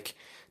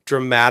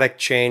dramatic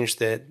change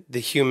that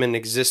the human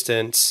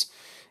existence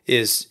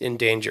is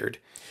endangered.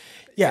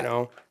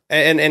 Yeah.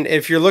 And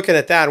if you're looking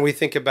at that and we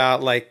think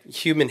about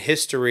human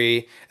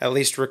history, at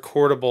least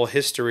recordable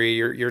history,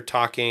 you're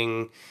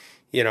talking,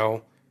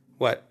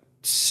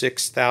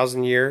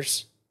 6,000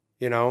 years,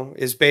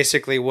 is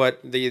basically what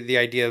the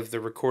idea of the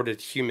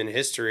recorded human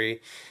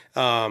history.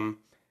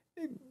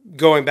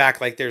 Going back,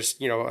 there's,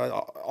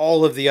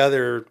 all of the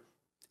other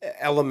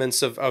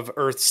elements of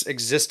Earth's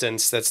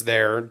existence that's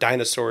there,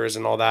 dinosaurs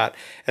and all that.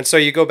 And so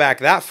you go back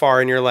that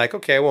far and you're like,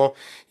 okay, well,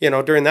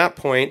 during that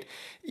point,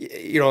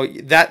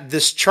 that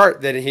this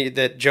chart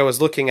that Joe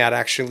is looking at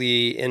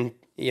actually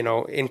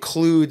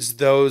includes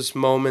those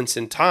moments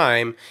in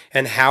time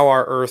and how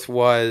our Earth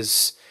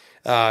was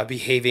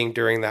behaving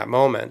during that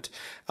moment.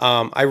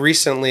 I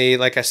recently,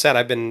 like I said,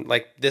 I've been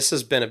this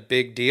has been a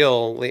big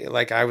deal.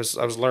 I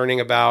was learning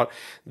about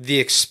the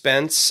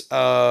expense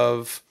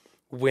of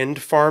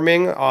wind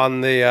farming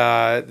on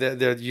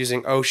they're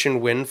using ocean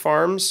wind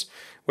farms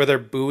where they're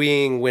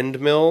buoying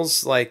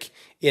windmills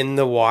in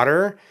the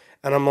water.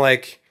 And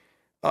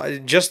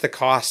I'm just the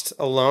cost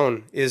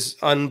alone is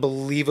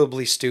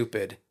unbelievably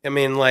stupid. I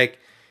mean,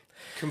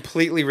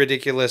 completely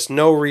ridiculous.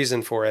 No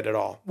reason for it at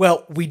all.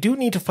 Well, we do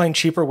need to find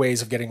cheaper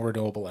ways of getting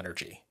renewable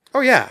energy. Oh,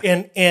 yeah.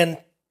 And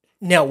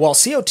now, while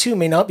CO2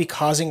 may not be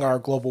causing our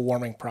global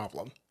warming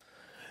problem,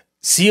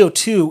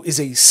 CO2 is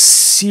a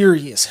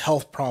serious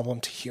health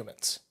problem to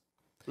humans.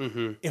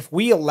 Mm-hmm. If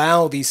we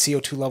allow these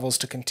CO2 levels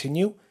to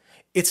continue,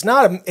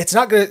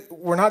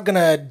 we're not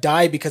gonna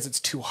die because it's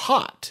too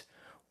hot.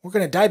 We're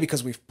gonna die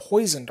because we've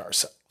poisoned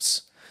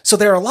ourselves. So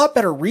there are a lot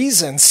better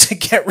reasons to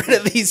get rid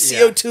of these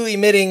CO2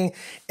 emitting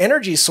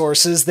energy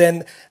sources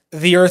than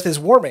the earth is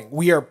warming.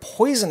 We are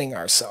poisoning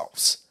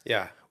ourselves.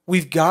 Yeah.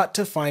 We've got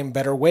to find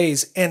better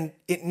ways, and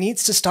it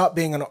needs to stop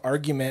being an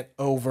argument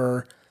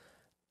over,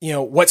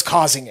 what's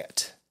causing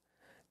it.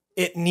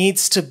 It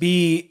needs to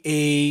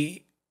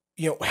be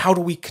how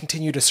do we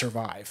continue to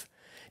survive?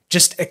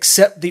 Just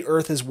accept the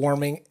earth is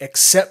warming,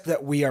 accept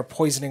that we are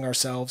poisoning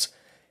ourselves.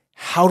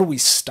 How do we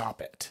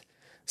stop it?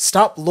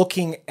 Stop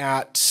looking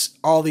at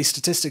all these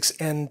statistics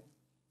and,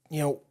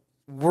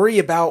 worry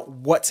about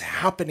what's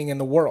happening in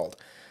the world.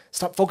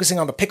 Stop focusing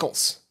on the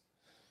pickles.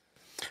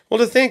 Well,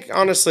 to think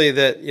honestly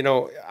that,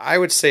 I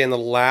would say in the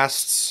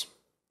last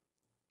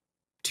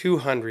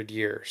 200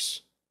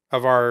 years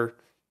of our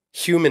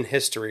human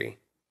history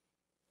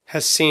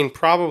has seen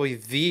probably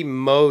the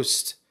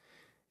most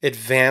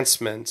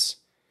advancements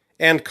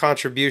and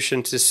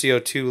contribution to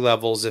CO2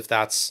 levels, if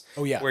that's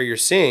where you're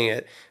seeing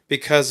it,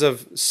 because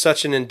of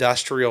such an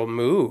industrial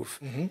move.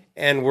 Mm-hmm.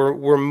 And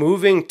we're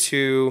moving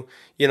to,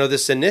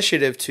 this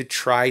initiative to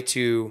try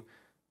to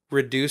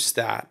reduce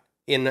that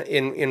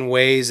in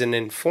ways and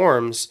in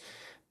forms,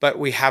 but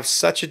we have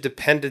such a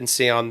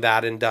dependency on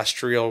that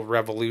industrial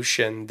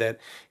revolution that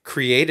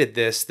created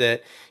this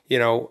that,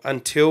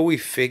 until we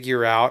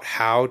figure out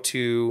how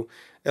to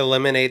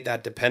eliminate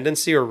that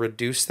dependency or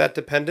reduce that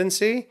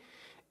dependency,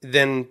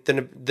 then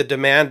the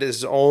demand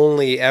is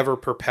only ever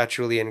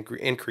perpetually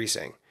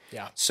increasing.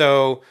 Yeah.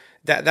 So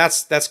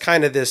that's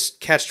kind of this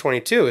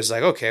catch-22 is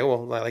like, okay,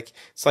 well, like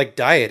it's like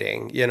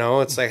dieting,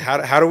 it's like,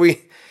 how do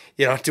we,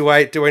 do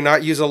I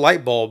not use a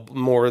light bulb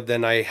more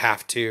than I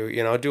have to?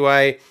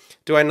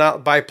 Do I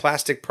not buy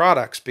plastic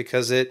products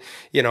because it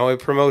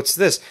promotes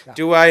this? Yeah.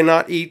 Do I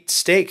not eat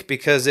steak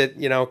because it,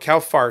 cow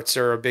farts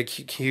are a big,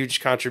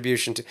 huge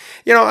contribution to,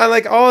 I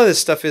like all of this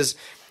stuff is,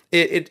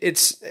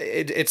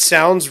 it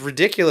sounds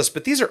ridiculous,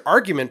 but these are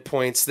argument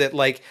points that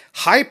like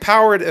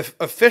high-powered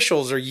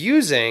officials are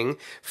using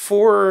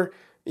for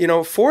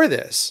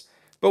this.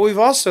 But we've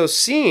also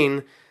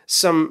seen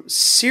some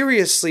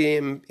seriously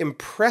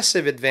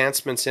impressive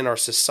advancements in our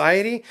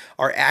society,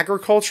 our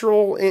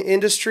agricultural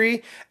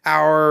industry,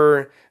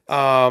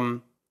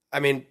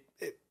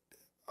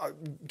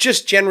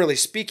 just generally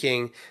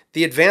speaking,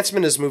 the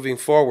advancement is moving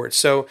forward.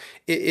 So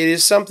it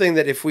is something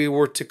that if we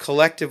were to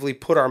collectively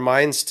put our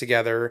minds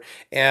together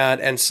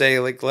and say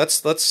like let's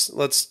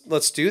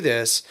do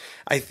this,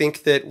 I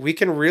think that we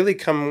can really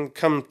come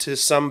to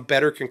some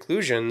better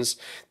conclusions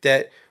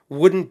that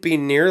wouldn't be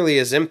nearly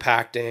as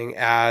impacting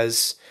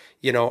as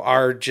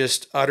our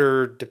just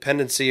utter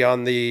dependency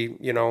on the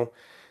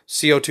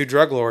CO2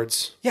 drug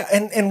lords. Yeah,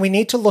 and we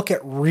need to look at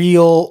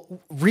real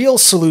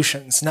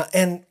solutions. Now,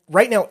 and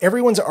right now,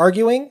 everyone's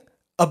arguing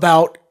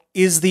about,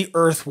 is the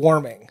earth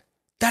warming?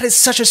 That is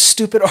such a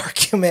stupid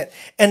argument.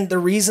 And the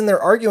reason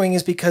they're arguing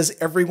is because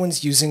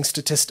everyone's using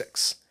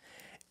statistics.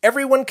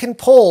 Everyone can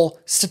pull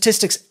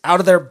statistics out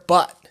of their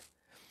butt.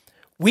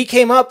 We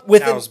came up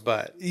with Cow's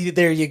butt.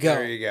 There you go.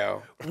 There you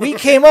go. We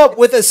came up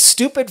with a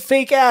stupid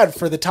fake ad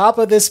for the top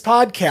of this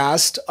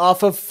podcast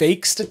off of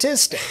fake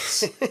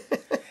statistics.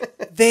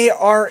 They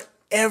are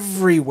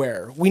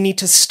everywhere. We need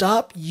to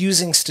stop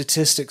using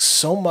statistics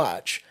so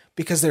much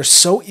because they're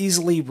so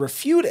easily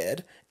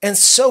refuted and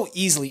so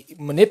easily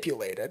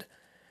manipulated,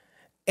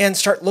 and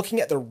start looking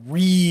at the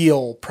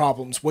real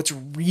problems, what's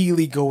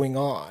really going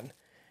on,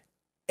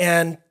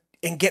 and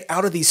get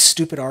out of these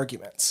stupid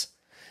arguments.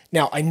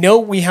 Now, I know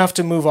we have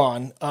to move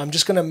on. I'm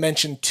just going to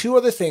mention two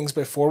other things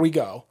before we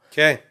go.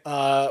 Okay.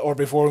 Or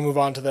before we move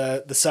on to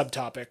the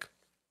subtopic.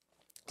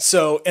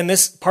 So, and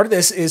this part of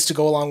this is to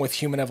go along with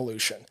human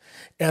evolution.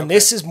 And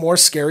this is more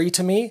scary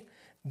to me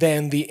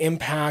than the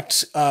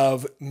impact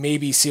of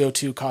maybe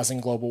CO2 causing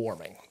global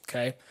warming.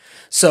 Okay.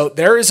 So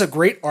there is a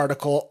great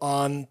article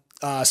on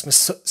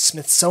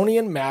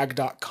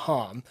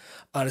SmithsonianMag.com.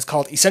 It's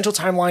called Essential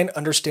Timeline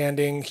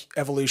Understanding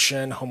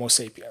Evolution Homo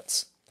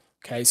Sapiens.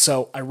 Okay,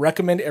 so I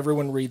recommend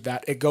everyone read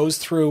that. It goes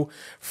through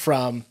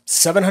from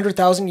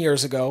 700,000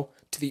 years ago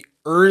to the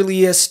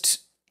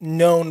earliest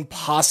known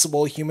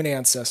possible human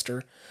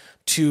ancestor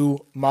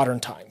to modern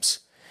times.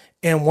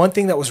 And one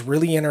thing that was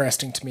really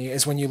interesting to me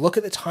is when you look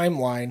at the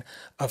timeline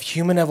of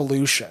human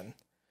evolution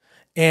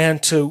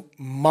and to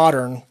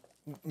modern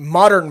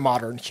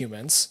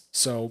humans.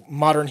 So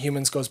modern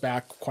humans goes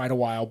back quite a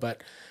while,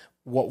 but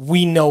what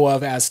we know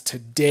of as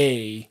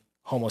today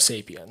Homo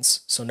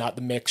sapiens, so not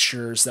the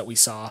mixtures that we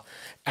saw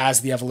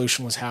as the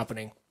evolution was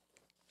happening.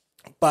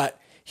 But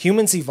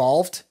humans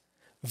evolved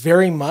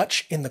very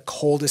much in the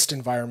coldest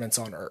environments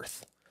on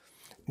Earth.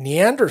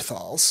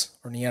 Neanderthals,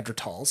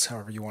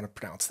 however you want to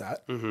pronounce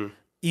that,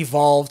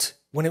 evolved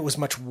when it was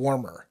much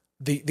warmer.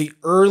 The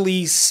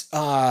early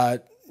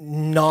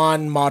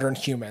non-modern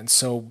humans,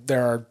 so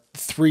there are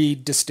three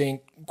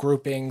distinct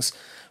groupings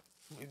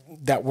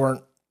that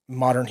weren't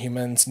modern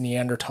humans,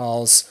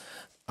 Neanderthals,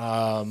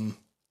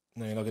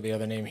 let me look at the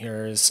other name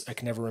here. I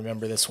can never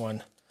remember this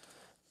one.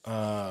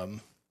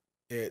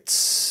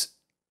 it's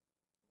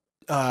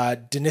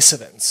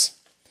Denisovans.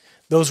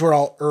 Those were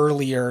all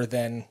earlier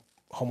than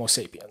Homo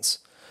sapiens.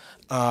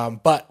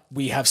 But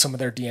we have some of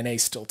their DNA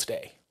still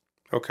today.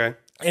 Okay.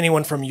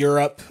 Anyone from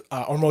Europe,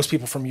 or most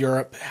people from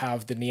Europe,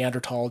 have the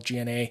Neanderthal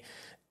DNA.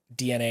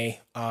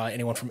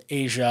 Anyone from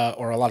Asia,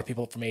 or a lot of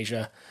people from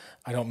Asia,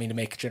 I don't mean to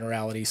make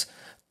generalities,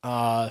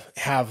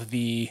 have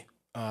the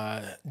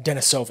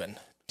Denisovan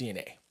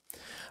DNA.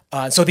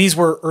 So these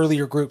were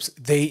earlier groups.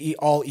 They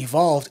all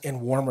evolved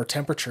in warmer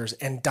temperatures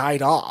and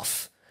died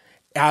off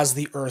as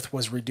the Earth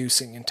was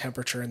reducing in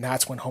temperature, and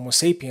that's when Homo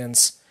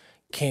sapiens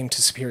came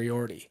to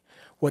superiority.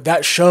 What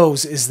that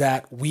shows is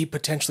that we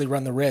potentially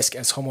run the risk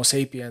as Homo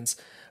sapiens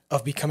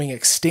of becoming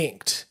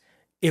extinct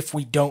if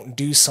we don't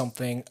do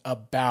something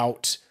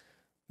about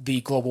the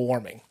global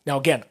warming. Now,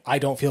 again, I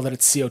don't feel that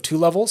it's CO2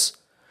 levels,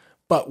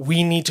 but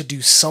we need to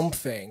do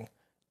something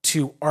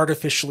to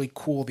artificially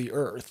cool the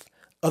Earth.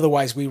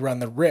 Otherwise, we run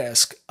the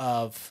risk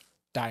of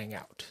dying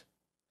out.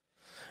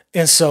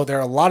 And so there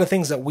are a lot of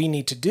things that we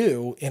need to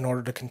do in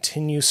order to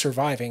continue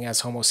surviving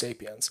as Homo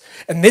sapiens.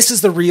 And this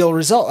is the real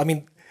result. I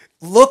mean,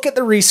 look at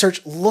the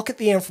research, look at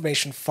the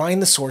information,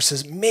 find the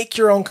sources, make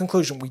your own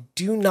conclusion. We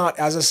do not,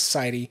 as a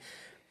society,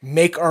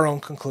 make our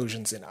own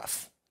conclusions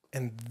enough.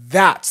 And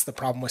that's the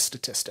problem with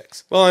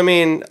statistics. Well, I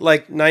mean,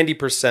 like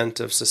 90%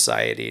 of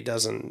society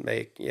doesn't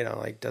make,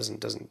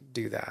 doesn't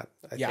do that.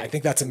 I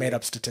think that's a made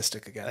up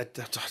statistic again. I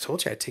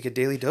told you I take a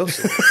daily dose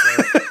of it.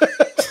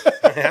 So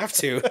I have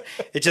to.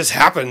 It just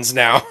happens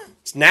now.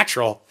 It's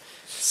natural.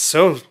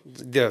 So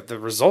the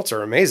results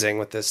are amazing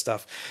with this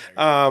stuff.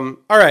 All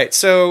right.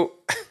 So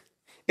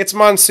it's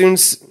monsoon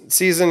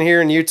season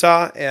here in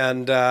Utah.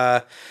 And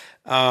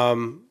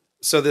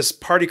so this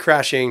party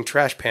crashing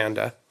trash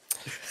panda.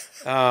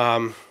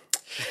 I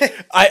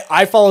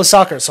follow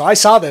soccer, so I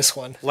saw this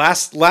one.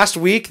 Last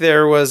week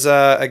there was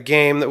a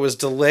game that was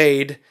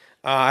delayed.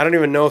 I don't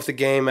even know if the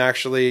game I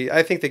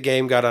think the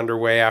game got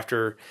underway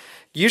after.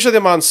 Usually the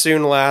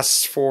monsoon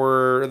lasts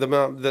for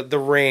the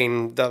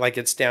rain, like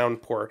it's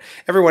downpour.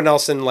 Everyone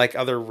else in like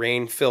other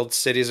rain-filled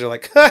cities are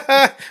like,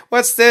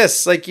 what's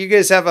this? Like you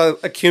guys have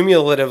a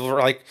cumulative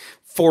like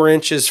 4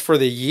 inches for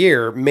the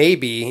year,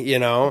 maybe,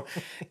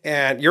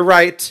 And you're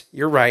right.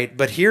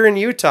 But here in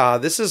Utah,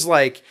 this is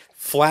like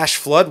flash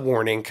flood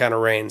warning kind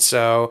of rain.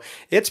 So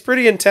it's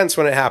pretty intense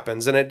when it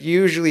happens. And it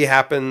usually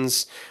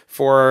happens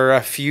for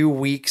a few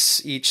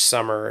weeks each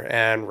summer.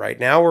 And right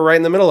now we're right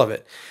in the middle of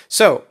it.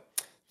 So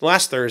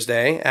last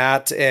Thursday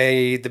at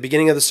the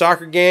beginning of the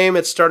soccer game,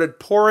 it started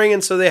pouring.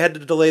 And so they had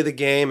to delay the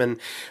game. And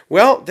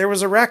well, there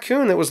was a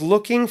raccoon that was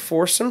looking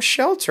for some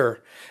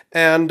shelter.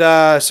 And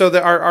so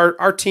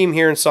our team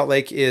here in Salt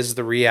Lake is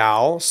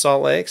the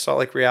Salt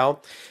Lake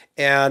Real.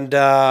 And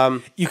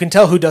you can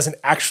tell who doesn't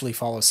actually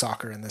follow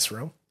soccer in this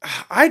room.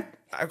 I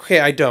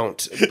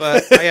don't,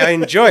 but I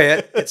enjoy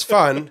it. It's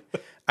fun.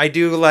 I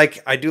do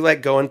like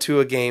going to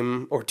a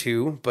game or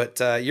two,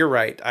 but you're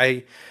right.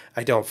 I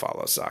don't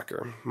follow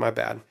soccer. My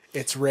bad.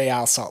 It's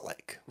Real Salt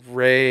Lake.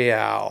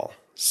 Real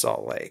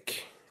Salt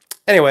Lake.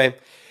 Anyway,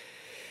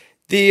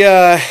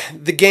 the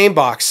game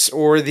box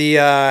or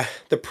the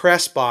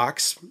press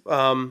box.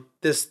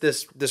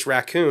 This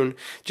raccoon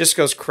just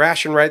goes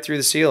crashing right through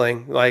the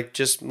ceiling, like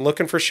just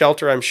looking for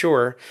shelter, I'm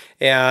sure,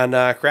 and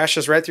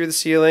crashes right through the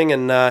ceiling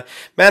and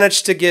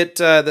managed to get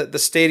the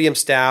stadium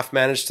staff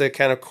managed to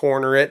kind of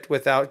corner it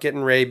without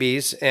getting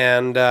rabies,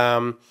 and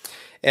they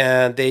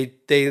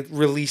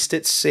released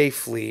it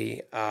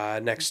safely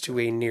next to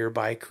a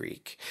nearby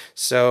creek.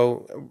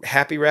 So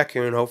happy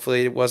raccoon.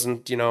 Hopefully it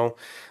wasn't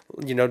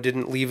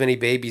didn't leave any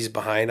babies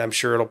behind. I'm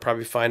sure it'll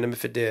probably find them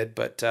if it did,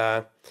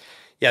 but.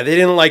 Yeah, they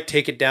didn't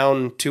take it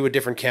down to a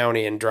different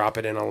county and drop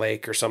it in a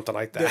lake or something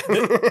like that.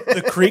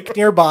 The creek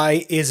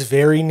nearby is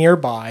very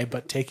nearby,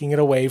 but taking it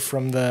away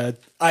from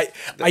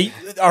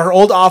our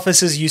old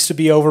offices used to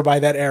be over by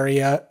that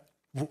area.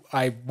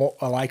 I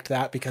liked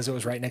that because it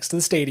was right next to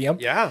the stadium.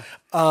 Yeah.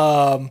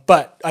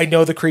 But I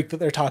know the creek that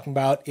they're talking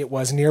about. It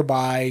was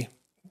nearby.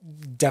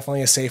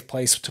 Definitely a safe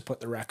place to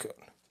put the raccoon.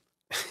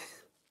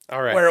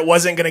 All right. Where it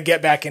wasn't going to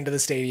get back into the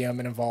stadium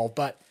and involve.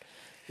 But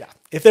yeah,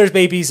 if there's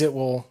babies, it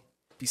will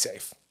be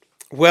safe.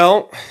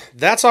 Well,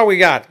 that's all we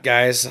got,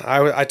 guys.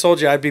 I told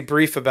you I'd be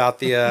brief about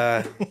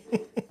the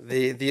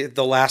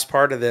last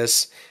part of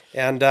this,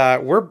 and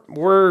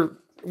we're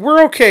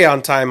okay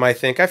on time. I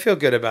think I feel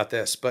good about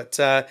this, but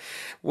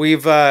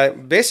we've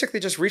basically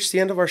just reached the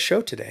end of our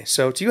show today.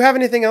 So, do you have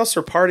anything else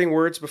or parting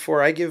words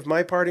before I give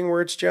my parting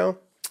words, Joe?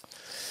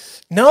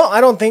 No, I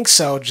don't think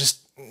so.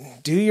 Just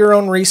do your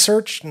own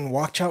research and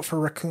watch out for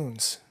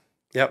raccoons.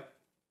 Yep.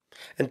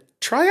 And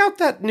try out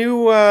that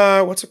new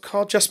what's it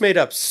called? Just made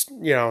up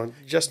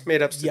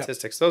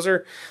statistics.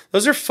 Yep.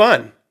 Those are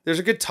fun. There's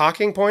a good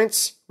talking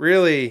points.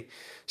 Really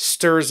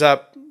stirs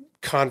up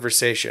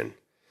conversation.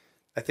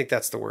 I think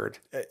that's the word.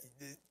 I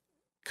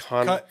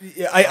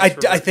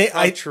think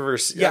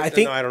controversy. Yeah, I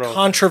think I don't know.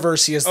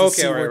 Controversy is the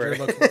C word you're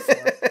looking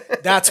for.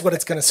 That's what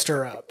it's going to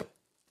stir up.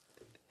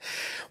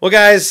 Well,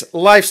 guys,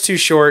 life's too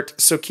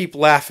short, so keep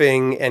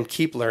laughing and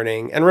keep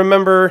learning. And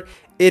remember,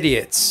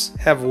 idiots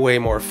have way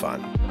more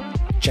fun.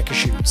 Check your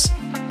shoes.